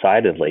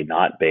decidedly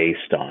not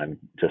based on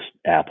just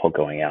Apple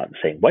going out and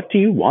saying, what do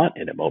you want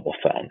in a mobile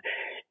phone?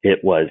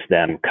 It was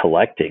them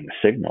collecting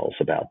signals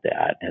about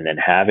that and then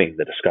having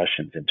the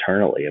discussions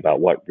internally about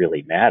what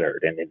really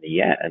mattered. And in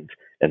the end,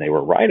 and they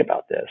were right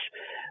about this,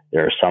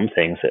 there are some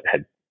things that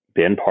had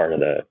been part of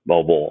the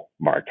mobile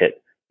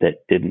market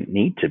that didn't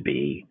need to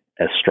be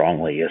as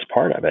strongly as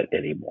part of it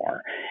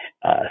anymore.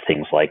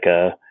 Things like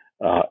a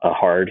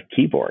hard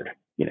keyboard,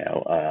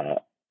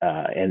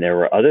 and there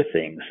were other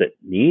things that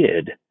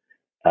needed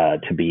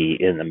to be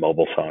in the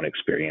mobile phone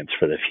experience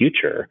for the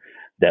future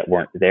that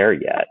weren't there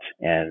yet.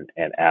 And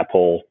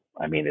Apple,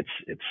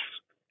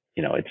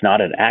 it's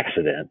not an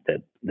accident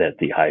that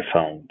the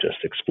iPhone just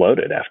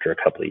exploded after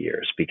a couple of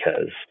years,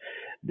 because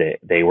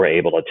they were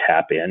able to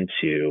tap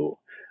into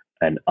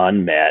an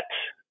unmet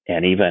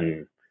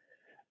and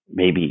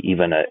maybe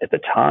even at the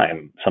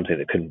time, something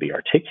that couldn't be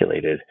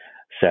articulated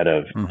set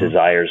of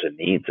desires and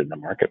needs in the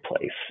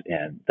marketplace.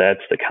 And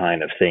that's the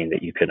kind of thing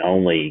that you can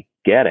only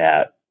get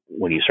at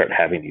when you start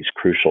having these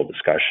crucial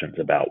discussions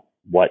about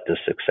what does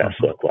success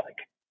look like.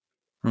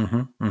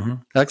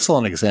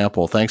 Excellent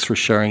example. Thanks for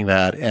sharing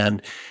that.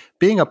 And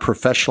being a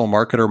professional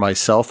marketer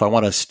myself, I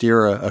want to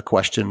steer a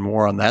question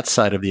more on that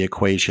side of the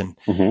equation.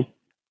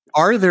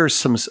 Are there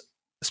some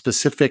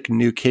specific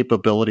new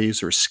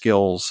capabilities or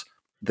skills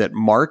that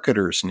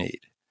marketers need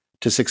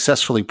to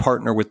successfully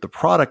partner with the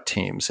product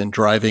teams in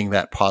driving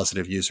that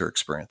positive user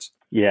experience?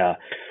 Yeah.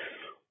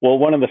 Well,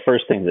 one of the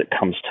first things that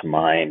comes to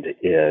mind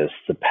is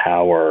the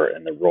power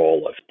and the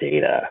role of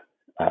data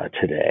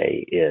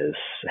today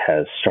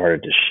has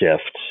started to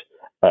shift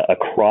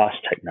across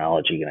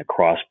technology and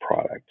across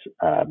product,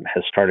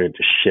 has started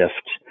to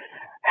shift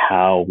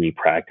how we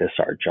practice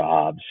our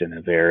jobs in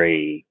a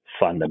very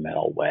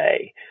fundamental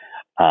way.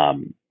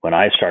 When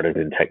I started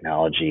in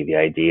technology, the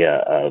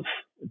idea of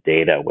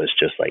data was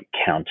just like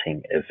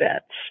counting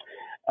events.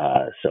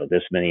 So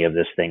this many of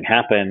this thing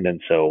happened,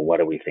 and so what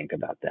do we think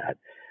about that?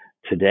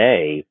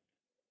 Today,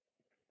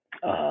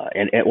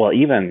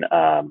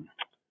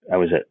 I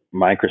was at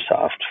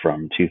Microsoft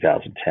from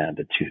 2010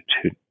 to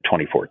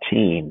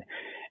 2014,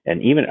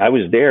 and even I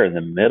was there in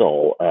the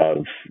middle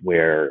of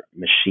where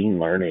machine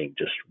learning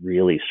just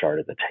really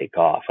started to take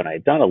off. And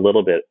I'd done a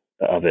little bit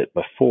of it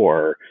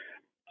before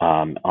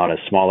on a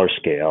smaller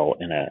scale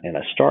in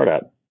a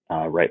startup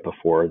right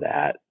before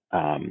that.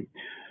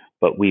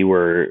 But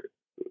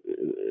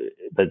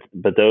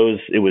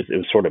it was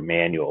sort of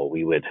manual.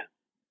 We would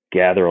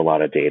gather a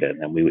lot of data,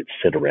 and then we would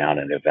sit around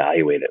and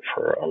evaluate it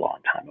for a long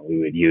time. And we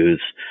would use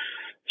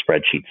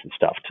spreadsheets and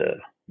stuff to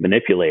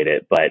manipulate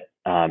it. But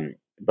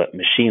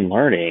machine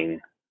learning,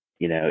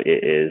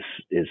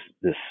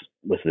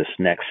 was this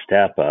next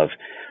step of,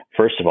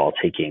 first of all,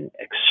 taking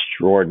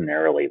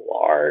extraordinarily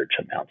large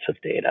amounts of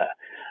data,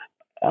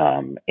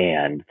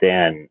 and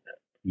then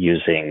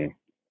using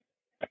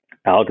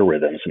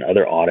algorithms and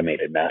other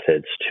automated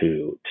methods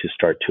to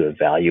start to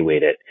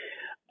evaluate it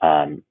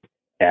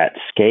at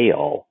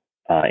scale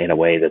in a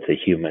way that the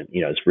human,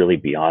 is really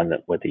beyond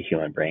what the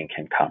human brain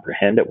can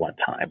comprehend at one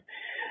time.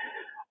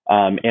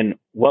 And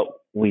what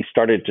we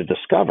started to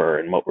discover,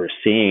 and what we're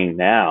seeing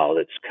now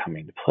that's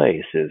coming to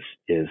place, is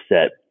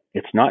that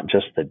it's not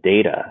just the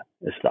data,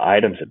 it's the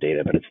items of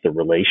data, but it's the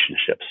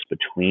relationships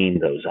between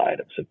those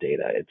items of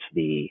data. It's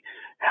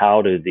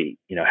how does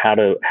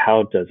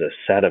a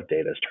set of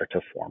data start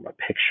to form a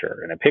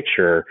picture? And a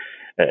picture,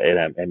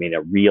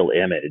 a real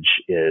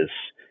image is,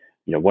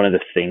 one of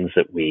the things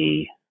that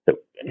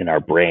in our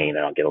brain,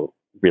 and I'll get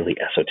really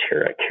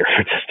esoteric here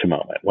for just a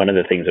moment. One of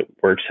the things that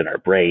works in our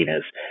brain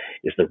is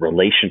the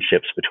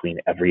relationships between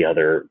every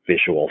other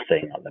visual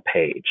thing on the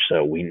page.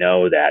 So we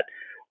know that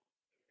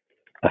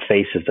a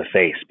face is a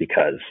face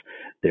because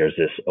there's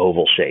this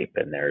oval shape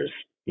and there's,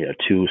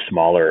 two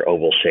smaller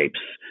oval shapes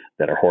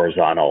that are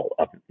horizontal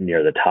up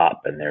near the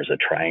top, and there's a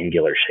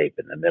triangular shape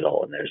in the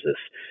middle, and there's this,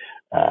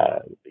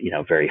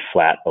 very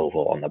flat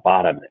oval on the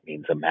bottom that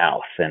means a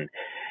mouth. And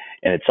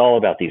it's all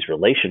about these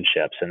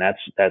relationships. And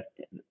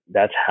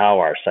that's how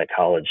our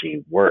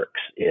psychology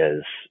works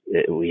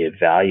we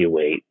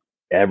evaluate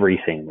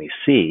everything we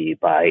see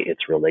by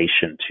its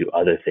relation to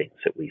other things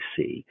that we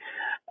see.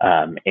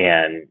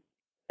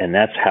 And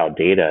that's how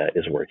data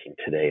is working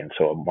today. And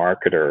so a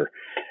marketer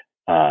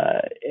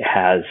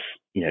has,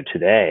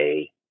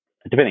 today,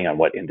 depending on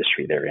what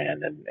industry they're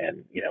in and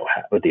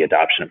with the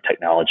adoption of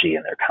technology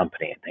in their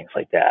company and things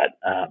like that.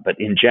 But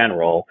in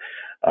general,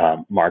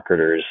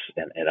 marketers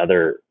and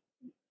other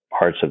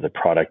parts of the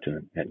product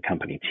and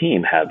company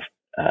team have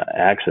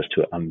access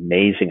to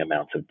amazing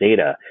amounts of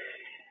data,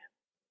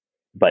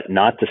 but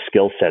not the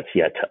skill sets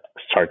yet to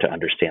start to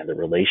understand the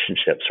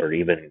relationships or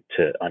even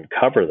to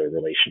uncover the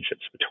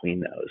relationships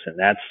between those. And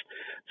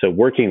so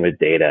working with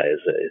data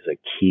is a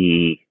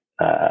key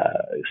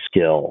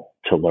skill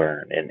to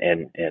learn.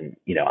 And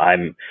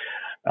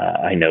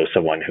I know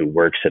someone who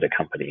works at a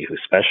company who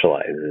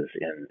specializes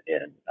in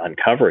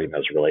uncovering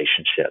those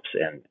relationships,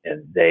 and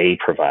they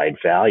provide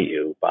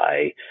value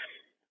by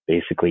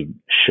basically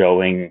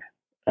showing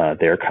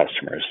their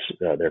customers,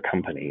 their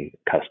company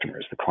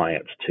customers, the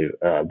clients, to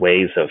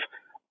ways of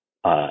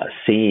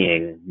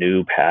seeing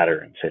new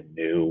patterns and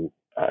new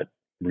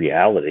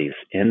realities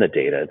in the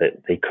data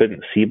that they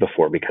couldn't see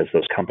before because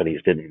those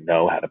companies didn't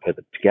know how to put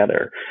it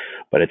together.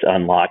 But it's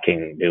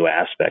unlocking new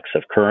aspects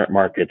of current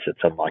markets.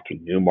 It's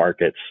unlocking new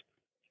markets.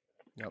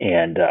 Yep.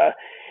 And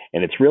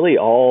it's really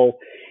all,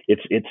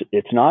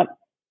 it's not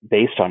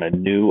based on a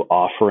new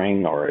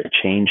offering or a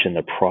change in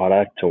the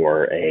product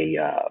or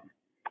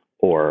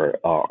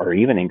or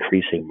even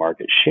increasing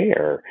market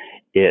share.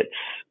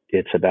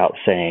 It's about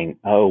saying,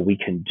 oh, we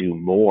can do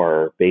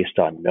more based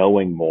on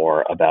knowing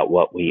more about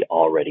what we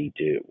already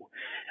do.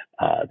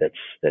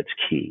 That's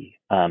key.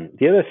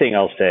 The other thing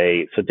I'll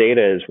say, so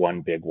data is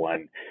one big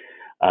one,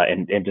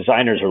 and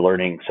designers are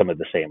learning some of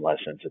the same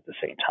lessons at the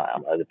same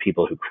time. The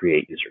people who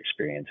create user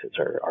experiences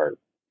are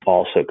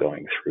also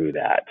going through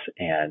that,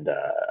 and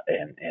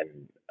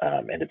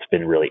it's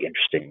been really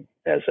interesting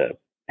as a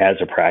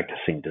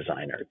practicing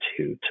designer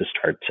to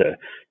start to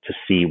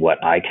see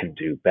what I can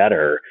do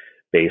better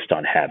based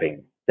on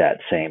having that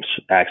same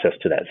access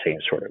to that same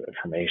sort of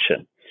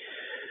information.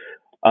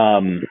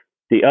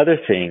 The other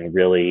thing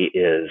really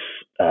is,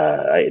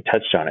 I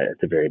touched on it at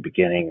the very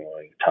beginning when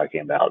we were talking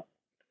about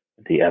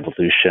the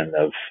evolution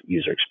of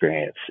user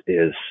experience,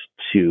 is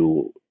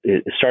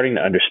starting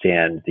to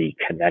understand the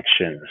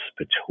connections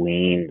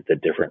between the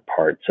different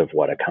parts of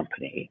what a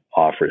company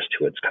offers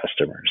to its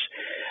customers.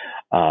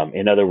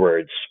 In other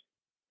words,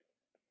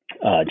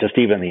 just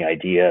even the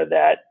idea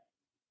that,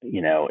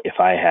 if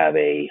I have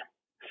a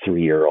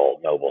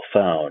 3-year-old mobile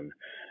phone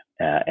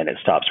and it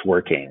stops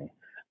working,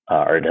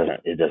 or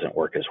it doesn't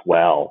work as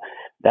well,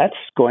 that's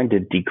going to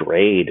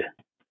degrade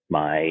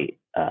my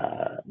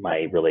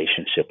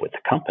relationship with the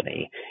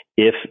company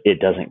if it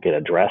doesn't get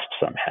addressed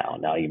somehow.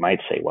 Now you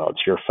might say, well,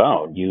 it's your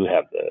phone, you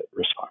have the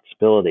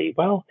responsibility.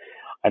 Well,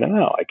 I don't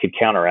know. I could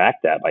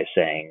counteract that by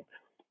saying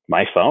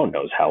my phone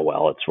knows how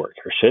well it's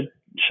working, or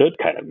should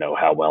kind of know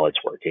how well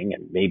it's working,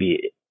 and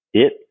maybe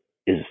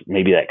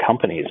that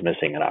company is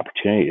missing an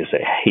opportunity to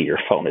say, hey, your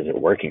phone isn't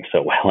working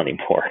so well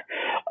anymore.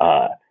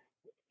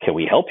 Can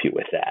we help you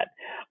with that?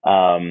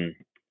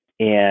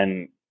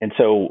 And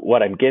so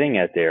what I'm getting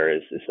at there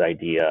is this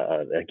idea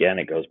of, again,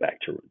 it goes back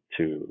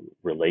to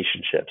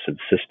relationships and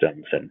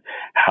systems and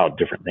how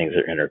different things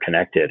are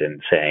interconnected,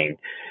 and saying,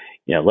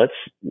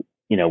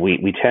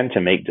 we tend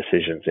to make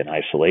decisions in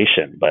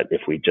isolation, but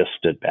if we just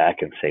stood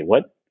back and say,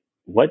 what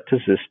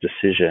does this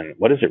decision,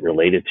 what is it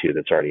related to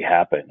that's already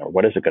happened, or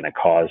what is it going to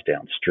cause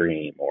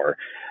downstream, or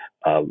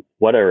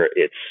what are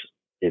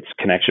its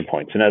connection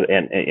points?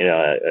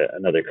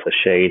 Another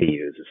cliche to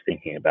use is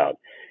thinking about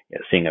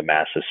seeing a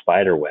massive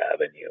spider web,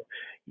 and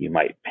you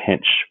might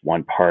pinch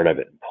one part of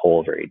it and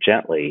pull very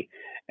gently,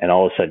 and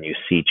all of a sudden you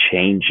see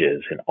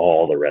changes in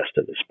all the rest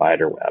of the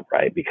spider web,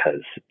 right?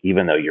 Because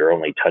even though you're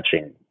only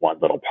touching one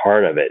little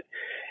part of it,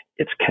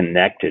 it's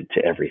connected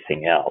to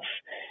everything else.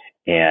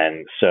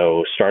 And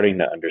so starting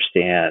to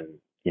understand,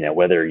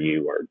 whether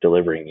you are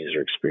delivering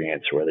user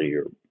experience or whether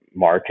you're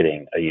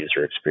marketing a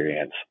user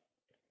experience,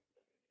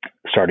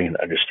 starting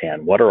to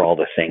understand what are all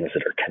the things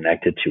that are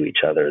connected to each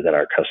other that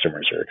our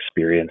customers are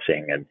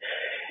experiencing,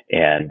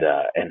 and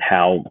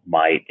how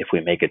might, if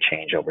we make a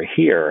change over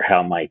here,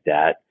 how might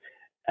that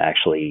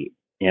actually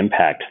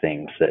impact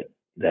things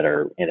that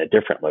are in a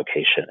different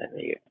location in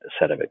the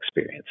set of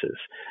experiences.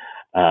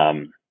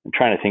 I'm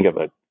trying to think of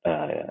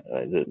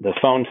the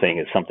phone thing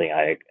is something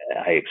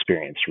I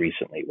experienced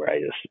recently, where I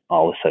just,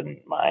 all of a sudden,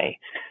 my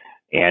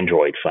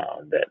Android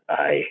phone that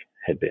I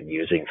had been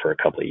using for a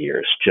couple of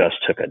years just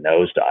took a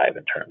nosedive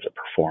in terms of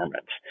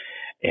performance,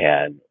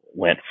 and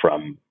went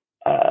from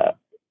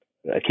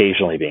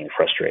occasionally being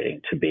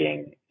frustrating to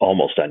being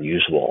almost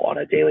unusable on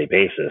a daily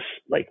basis,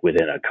 like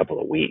within a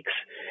couple of weeks.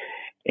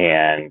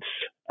 And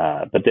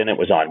but then it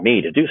was on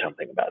me to do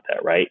something about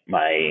that, right?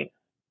 My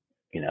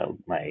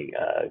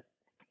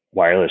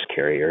wireless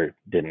carrier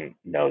didn't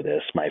know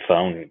this. My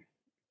phone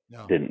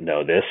didn't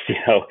know this,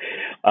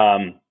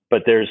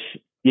 but there's,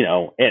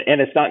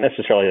 and it's not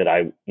necessarily that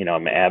I'm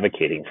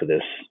advocating for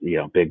this,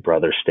 big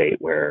brother state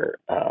where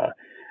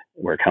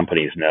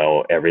companies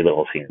know every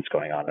little thing that's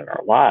going on in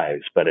our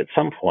lives. But at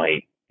some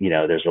point,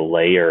 there's a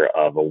layer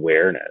of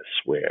awareness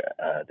where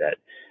that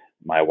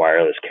my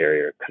wireless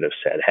carrier could have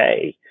said,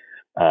 hey,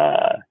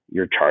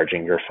 you're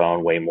charging your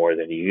phone way more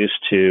than you used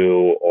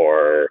to,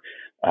 or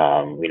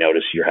we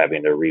notice you're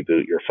having to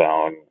reboot your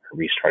phone, or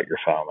restart your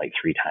phone like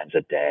 3 times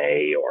a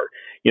day, or,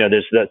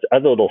 there's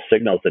other little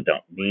signals that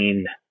don't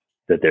mean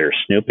that they're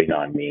snooping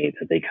on me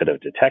that they could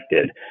have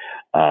detected,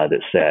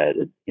 that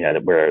said,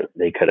 that where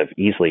they could have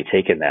easily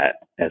taken that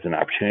as an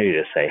opportunity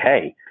to say,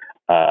 hey,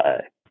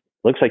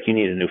 looks like you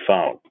need a new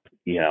phone.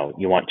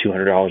 You want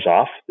 $200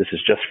 off? This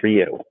is just for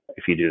you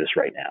if you do this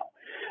right now.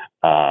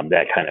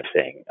 That kind of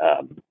thing.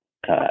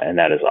 And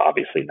that is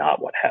obviously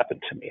not what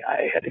happened to me.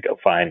 I had to go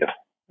find,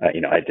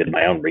 I did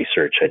my own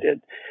research. I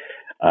did.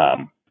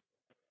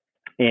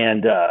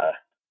 And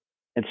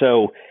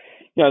so,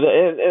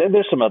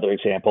 there's some other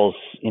examples,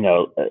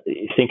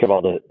 think of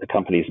all the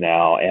companies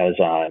now,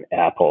 Amazon,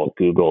 Apple,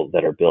 Google,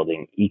 that are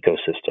building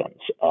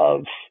ecosystems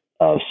of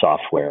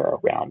software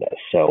around us.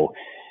 So,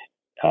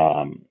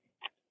 and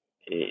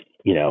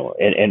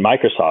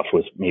Microsoft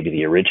was maybe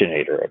the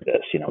originator of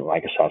this.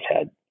 Microsoft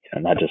had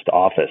not just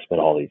Office, but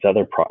all these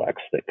other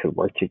products that could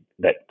work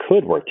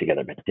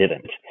together, but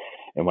didn't.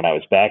 And when I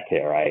was back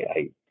there,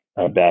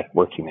 back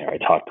working there, I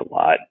talked a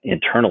lot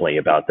internally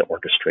about the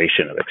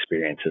orchestration of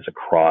experiences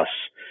across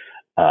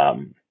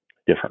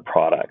different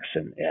products.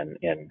 And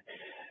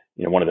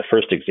one of the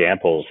first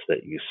examples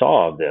that you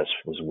saw of this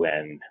was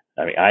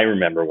I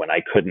remember when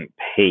I couldn't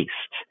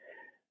paste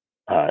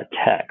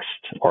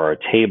text or a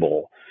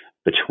table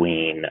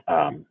between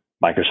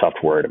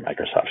Microsoft Word and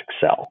Microsoft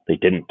Excel. They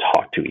didn't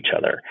talk to each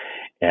other.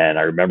 And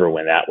I remember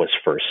when that was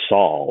first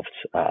solved,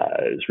 it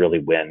was really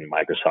when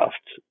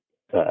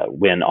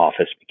when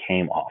Office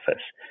became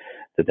Office,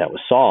 that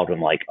was solved.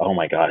 I'm like, oh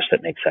my gosh,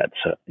 that makes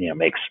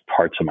makes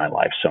parts of my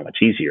life so much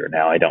easier.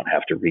 Now I don't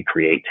have to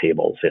recreate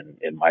tables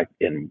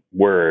in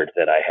Word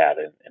that I had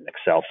in an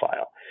Excel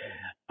file.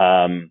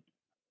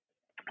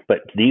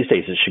 But these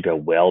days it should go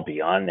well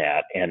beyond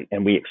that.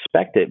 And we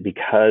expect it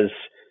because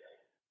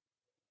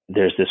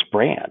there's this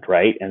brand,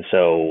 right? And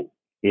so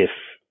if,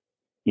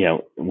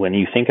 when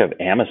you think of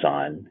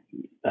Amazon,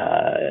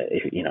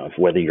 if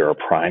whether you're a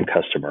Prime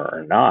customer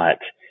or not,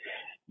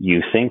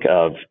 you think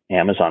of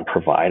Amazon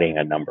providing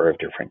a number of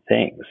different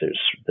things. There's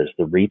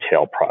the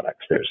retail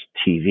products, there's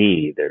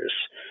TV, there's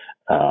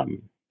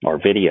or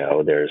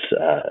video, there's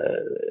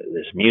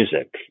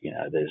music,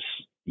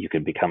 you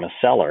can become a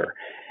seller.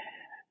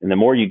 And the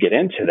more you get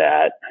into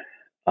that,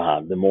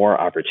 the more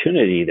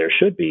opportunity there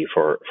should be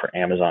for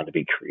Amazon to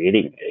be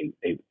creating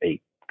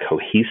a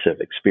cohesive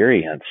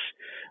experience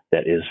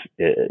that is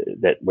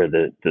where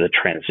the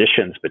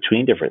transitions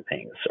between different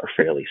things are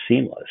fairly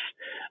seamless.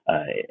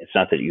 It's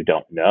not that you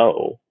don't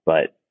know,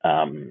 but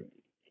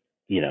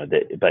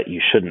but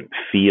you shouldn't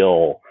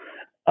feel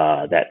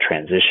that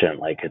transition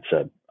like it's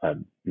a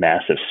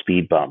massive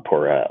speed bump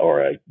or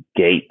a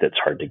gate that's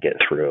hard to get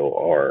through,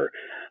 or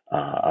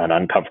an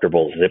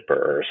uncomfortable zipper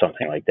or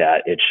something like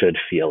that. It should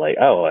feel like,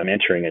 oh, I'm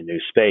entering a new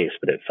space,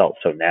 but it felt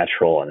so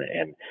natural.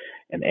 And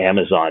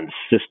Amazon's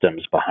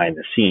systems behind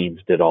the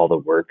scenes did all the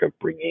work of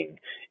bringing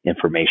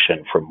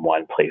information from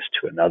one place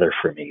to another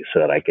for me so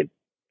that I could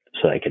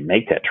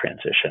make that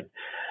transition.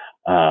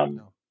 I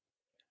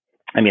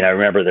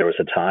remember there was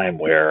a time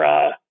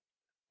where,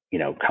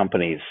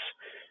 companies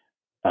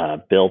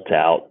built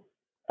out,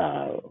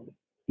 a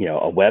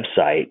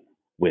website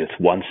with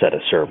one set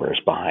of servers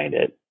behind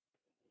it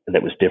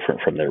that was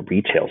different from their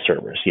retail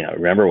servers.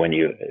 Remember when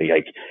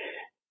I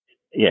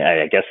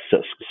guess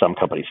some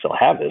companies still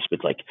have this,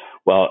 but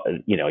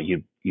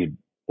you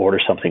order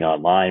something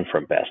online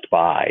from Best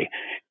Buy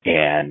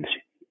and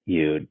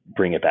you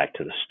bring it back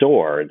to the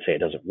store and say it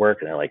doesn't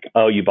work. And they're like,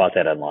 oh, you bought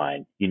that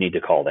online. You need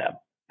to call them.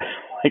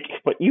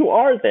 But you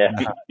are them.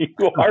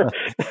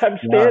 I'm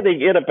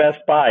standing in a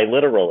Best Buy,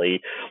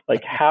 literally.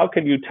 How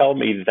can you tell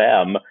me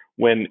them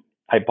when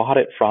I bought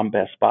it from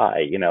Best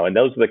Buy? And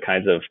those are the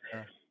kinds of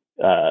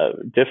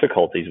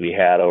difficulties we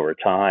had over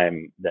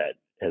time that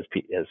as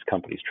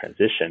companies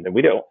transitioned, and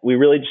we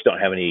really just don't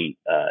have any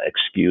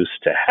excuse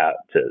to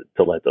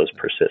let those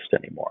persist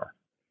anymore.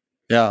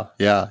 Yeah.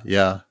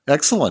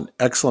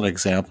 Excellent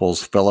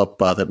examples, Philip,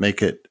 that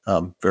make it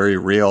very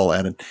real.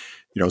 And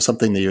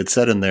something that you had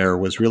said in there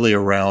was really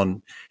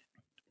around,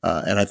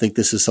 and I think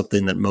this is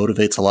something that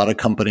motivates a lot of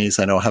companies.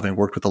 I know, having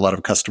worked with a lot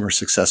of customer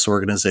success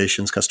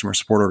organizations, customer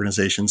support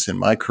organizations in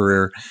my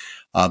career,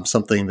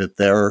 something that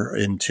they're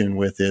in tune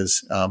with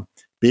is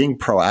being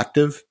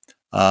proactive,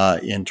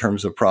 in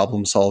terms of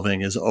problem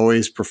solving is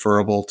always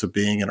preferable to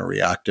being in a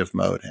reactive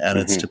mode. And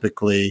it's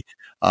typically,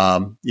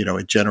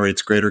 it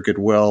generates greater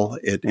goodwill.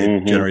 It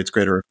generates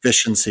greater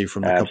efficiency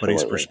from the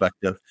company's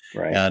perspective,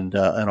 right. and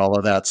all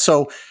of that.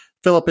 So,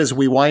 Philip, as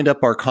we wind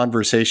up our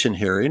conversation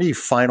here, any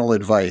final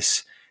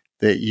advice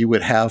that you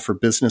would have for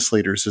business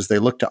leaders as they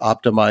look to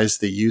optimize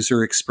the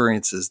user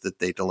experiences that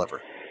they deliver?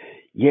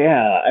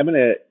 Yeah, I'm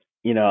going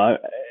to,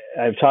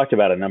 I've talked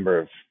about a number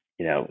of,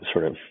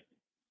 sort of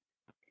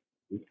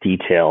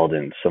detailed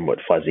and somewhat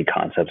fuzzy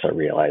concepts. I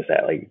realize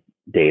that, like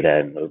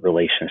data and the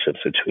relationships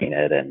between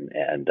it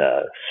and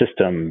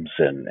systems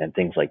and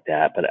things like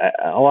that. But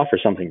I'll offer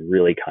something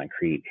really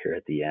concrete here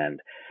at the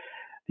end.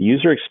 The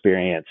user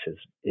experience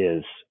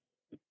is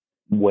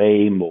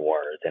way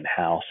more than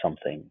how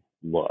something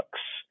looks.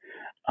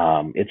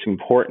 It's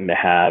important to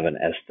have an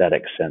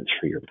aesthetic sense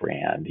for your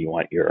brand. You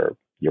want your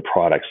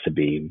products to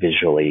be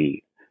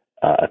visually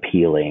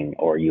appealing,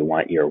 or you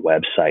want your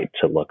website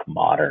to look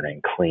modern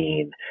and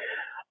clean,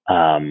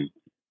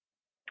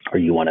 or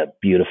you want a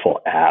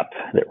beautiful app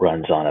that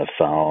runs on a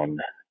phone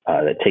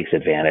that takes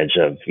advantage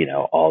of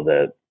all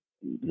the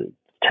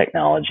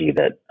technology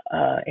that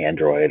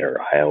Android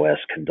or iOS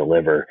can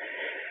deliver.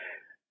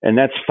 And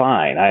that's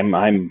fine. I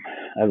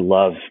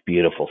love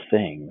beautiful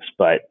things,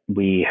 but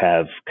we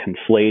have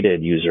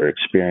conflated user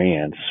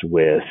experience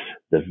with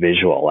the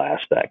visual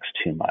aspects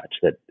too much.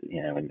 That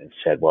and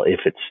said, well, if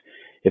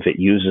it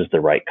uses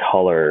the right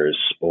colors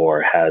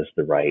or has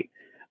the right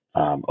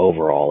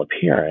overall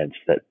appearance,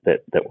 that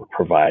we're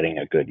providing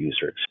a good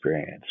user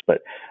experience.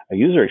 But a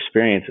user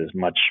experience is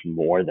much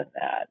more than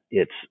that.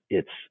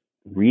 It's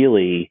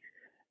really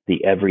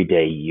the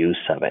everyday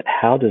use of it.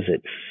 How does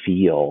it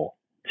feel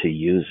to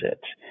use it?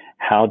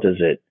 How does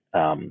it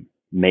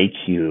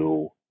make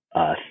you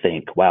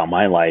think, wow,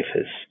 my life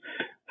is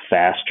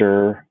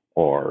faster,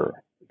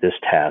 or this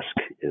task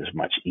is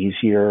much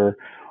easier,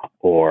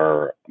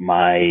 or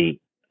my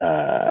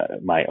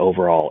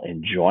overall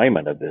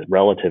enjoyment of this,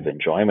 relative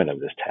enjoyment of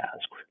this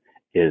task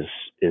is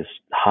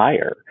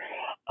higher.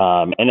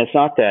 And it's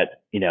not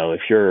that,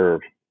 if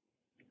you're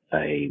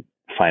a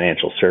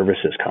financial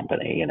services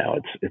company,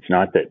 it's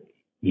not that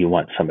you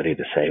want somebody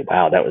to say,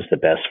 wow, that was the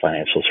best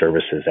financial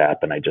services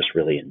app and I just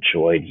really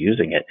enjoyed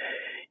using it.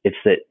 It's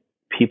that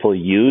people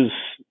use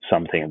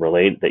something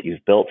related that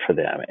you've built for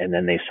them, and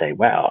then they say,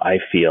 wow, I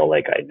feel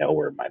like I know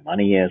where my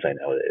money is. I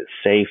know that it's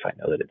safe. I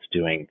know that it's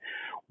doing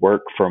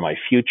work for my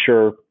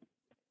future.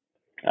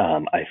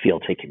 I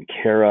feel taken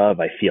care of.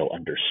 I feel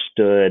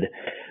understood.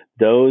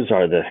 Those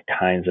are the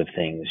kinds of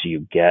things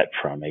you get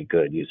from a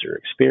good user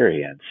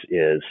experience.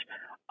 Is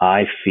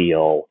I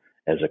feel,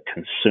 as a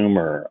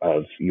consumer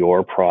of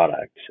your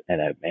product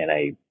and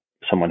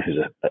someone who's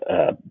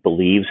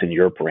believes in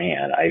your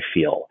brand, I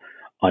feel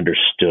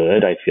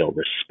understood. I feel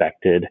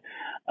respected.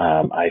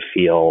 I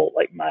feel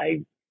like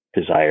my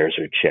desires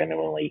are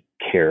genuinely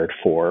cared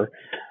for.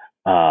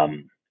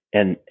 And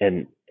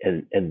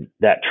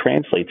that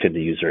translates into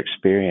user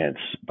experience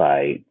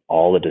by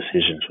all the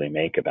decisions we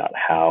make about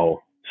how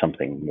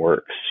something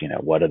works.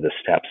 What are the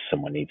steps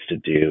someone needs to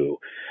do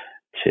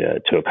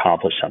to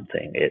accomplish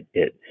something?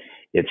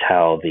 It's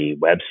how the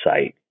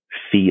website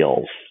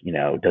feels.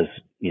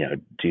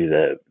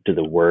 Do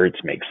the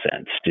words make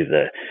sense? Do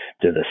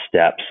the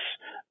steps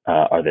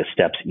are the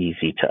steps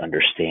easy to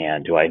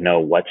understand? Do I know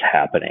what's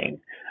happening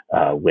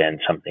when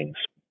something's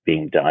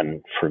being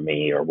done for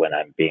me, or when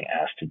I'm being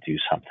asked to do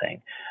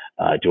something?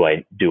 Do I,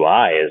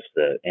 as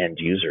the end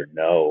user,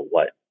 know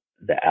what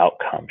the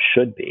outcome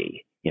should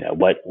be?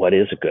 What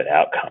is a good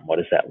outcome? What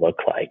does that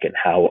look like? And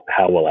how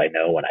will I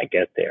know when I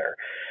get there?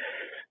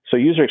 So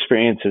user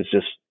experience is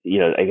just,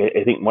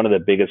 I think one of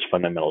the biggest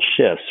fundamental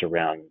shifts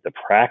around the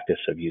practice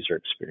of user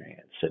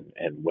experience,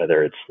 and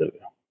whether it's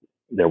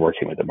they're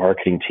working with the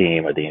marketing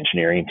team or the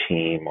engineering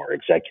team or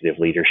executive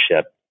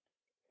leadership,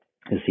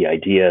 is the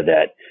idea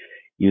that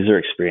user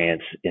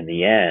experience in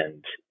the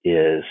end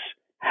is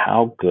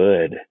how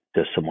good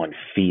does someone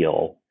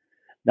feel?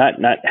 Not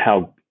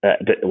how,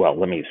 well,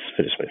 let me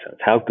finish my sentence.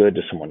 How good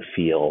does someone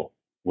feel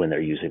when they're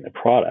using the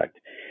product?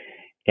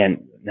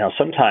 And now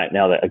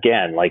that,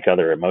 again, like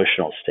other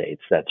emotional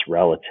states, that's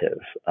relative.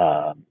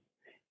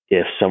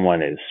 If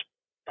someone is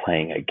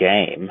playing a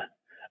game,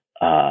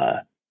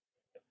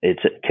 it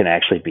can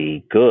actually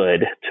be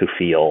good to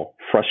feel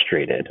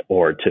frustrated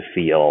or to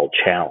feel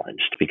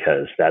challenged,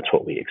 because that's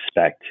what we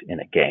expect in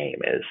a game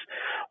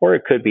or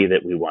it could be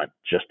that we want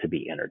just to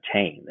be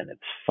entertained and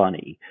it's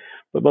funny.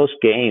 But most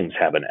games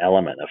have an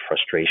element of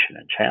frustration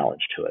and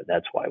challenge to it.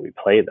 That's why we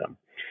play them.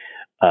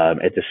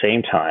 At the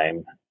same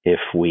time, if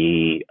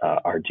we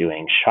are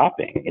doing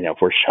shopping, if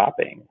we're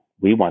shopping,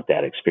 we want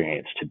that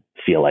experience to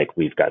feel like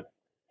we've got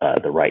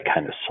the right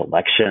kind of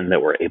selection,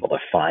 that we're able to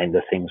find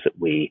the things that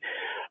we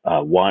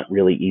want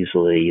really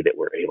easily, that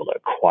we're able to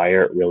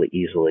acquire it really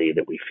easily,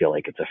 that we feel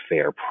like it's a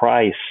fair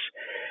price.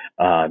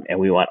 And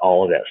we want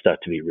all of that stuff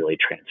to be really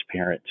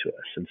transparent to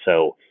us. And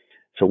so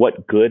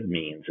what good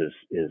means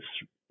is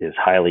is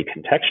highly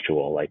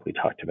contextual, like we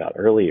talked about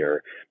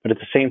earlier. But at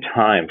the same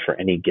time, for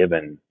any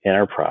given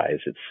enterprise,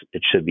 it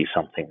should be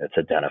something that's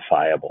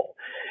identifiable.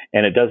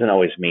 And it doesn't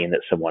always mean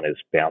that someone is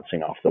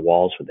bouncing off the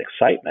walls with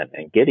excitement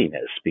and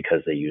giddiness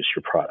because they used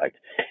your product.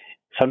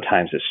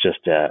 Sometimes it's just,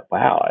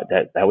 wow,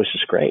 that was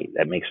just great.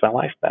 That makes my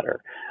life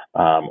better.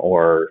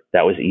 Or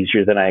that was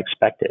easier than I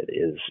expected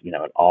is,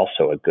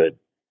 also a good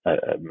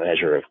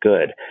measure of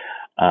good.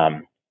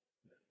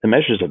 The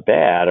measures of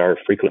bad are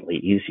frequently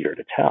easier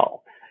to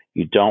tell.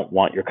 You don't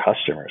want your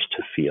customers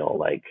to feel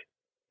like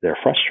they're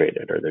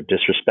frustrated or they're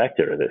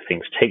disrespected or that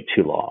things take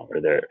too long or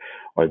that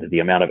the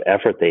amount of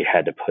effort they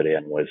had to put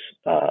in was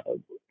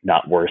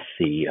not worth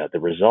the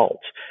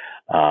result,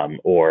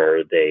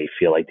 or they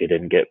feel like they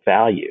didn't get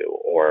value,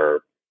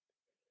 or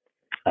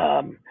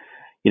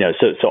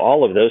so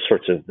all of those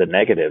sorts of the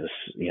negatives.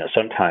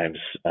 Sometimes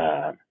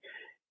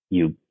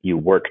you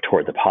work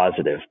toward the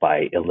positive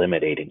by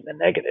eliminating the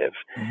negative,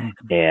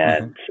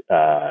 and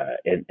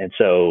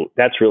so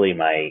that's really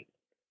my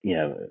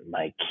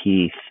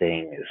key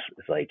thing is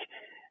like.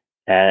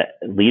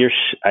 Leaders,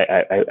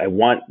 I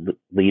want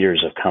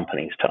leaders of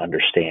companies to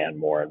understand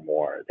more and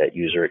more that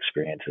user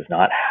experience is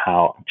not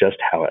just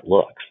how it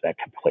looks. That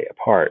can play a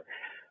part,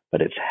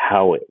 but it's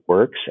how it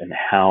works and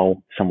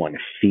how someone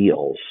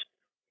feels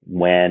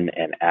when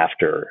and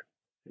after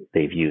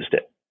they've used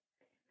it.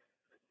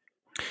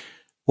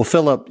 Well,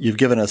 Philip, you've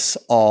given us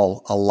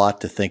all a lot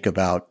to think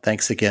about.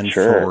 Thanks again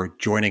for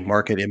joining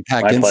Market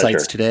Impact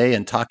Insights today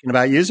and talking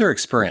about user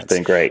experience. It's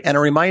been great. And a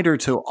reminder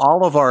to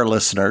all of our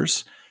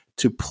listeners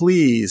to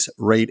please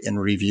rate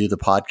and review the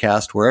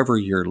podcast wherever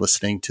you're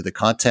listening to the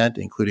content,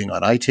 including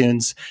on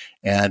iTunes.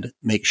 And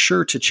make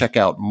sure to check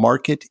out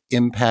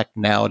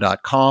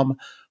marketimpactnow.com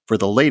for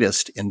the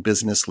latest in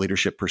business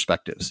leadership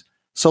perspectives.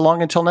 So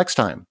long until next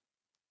time.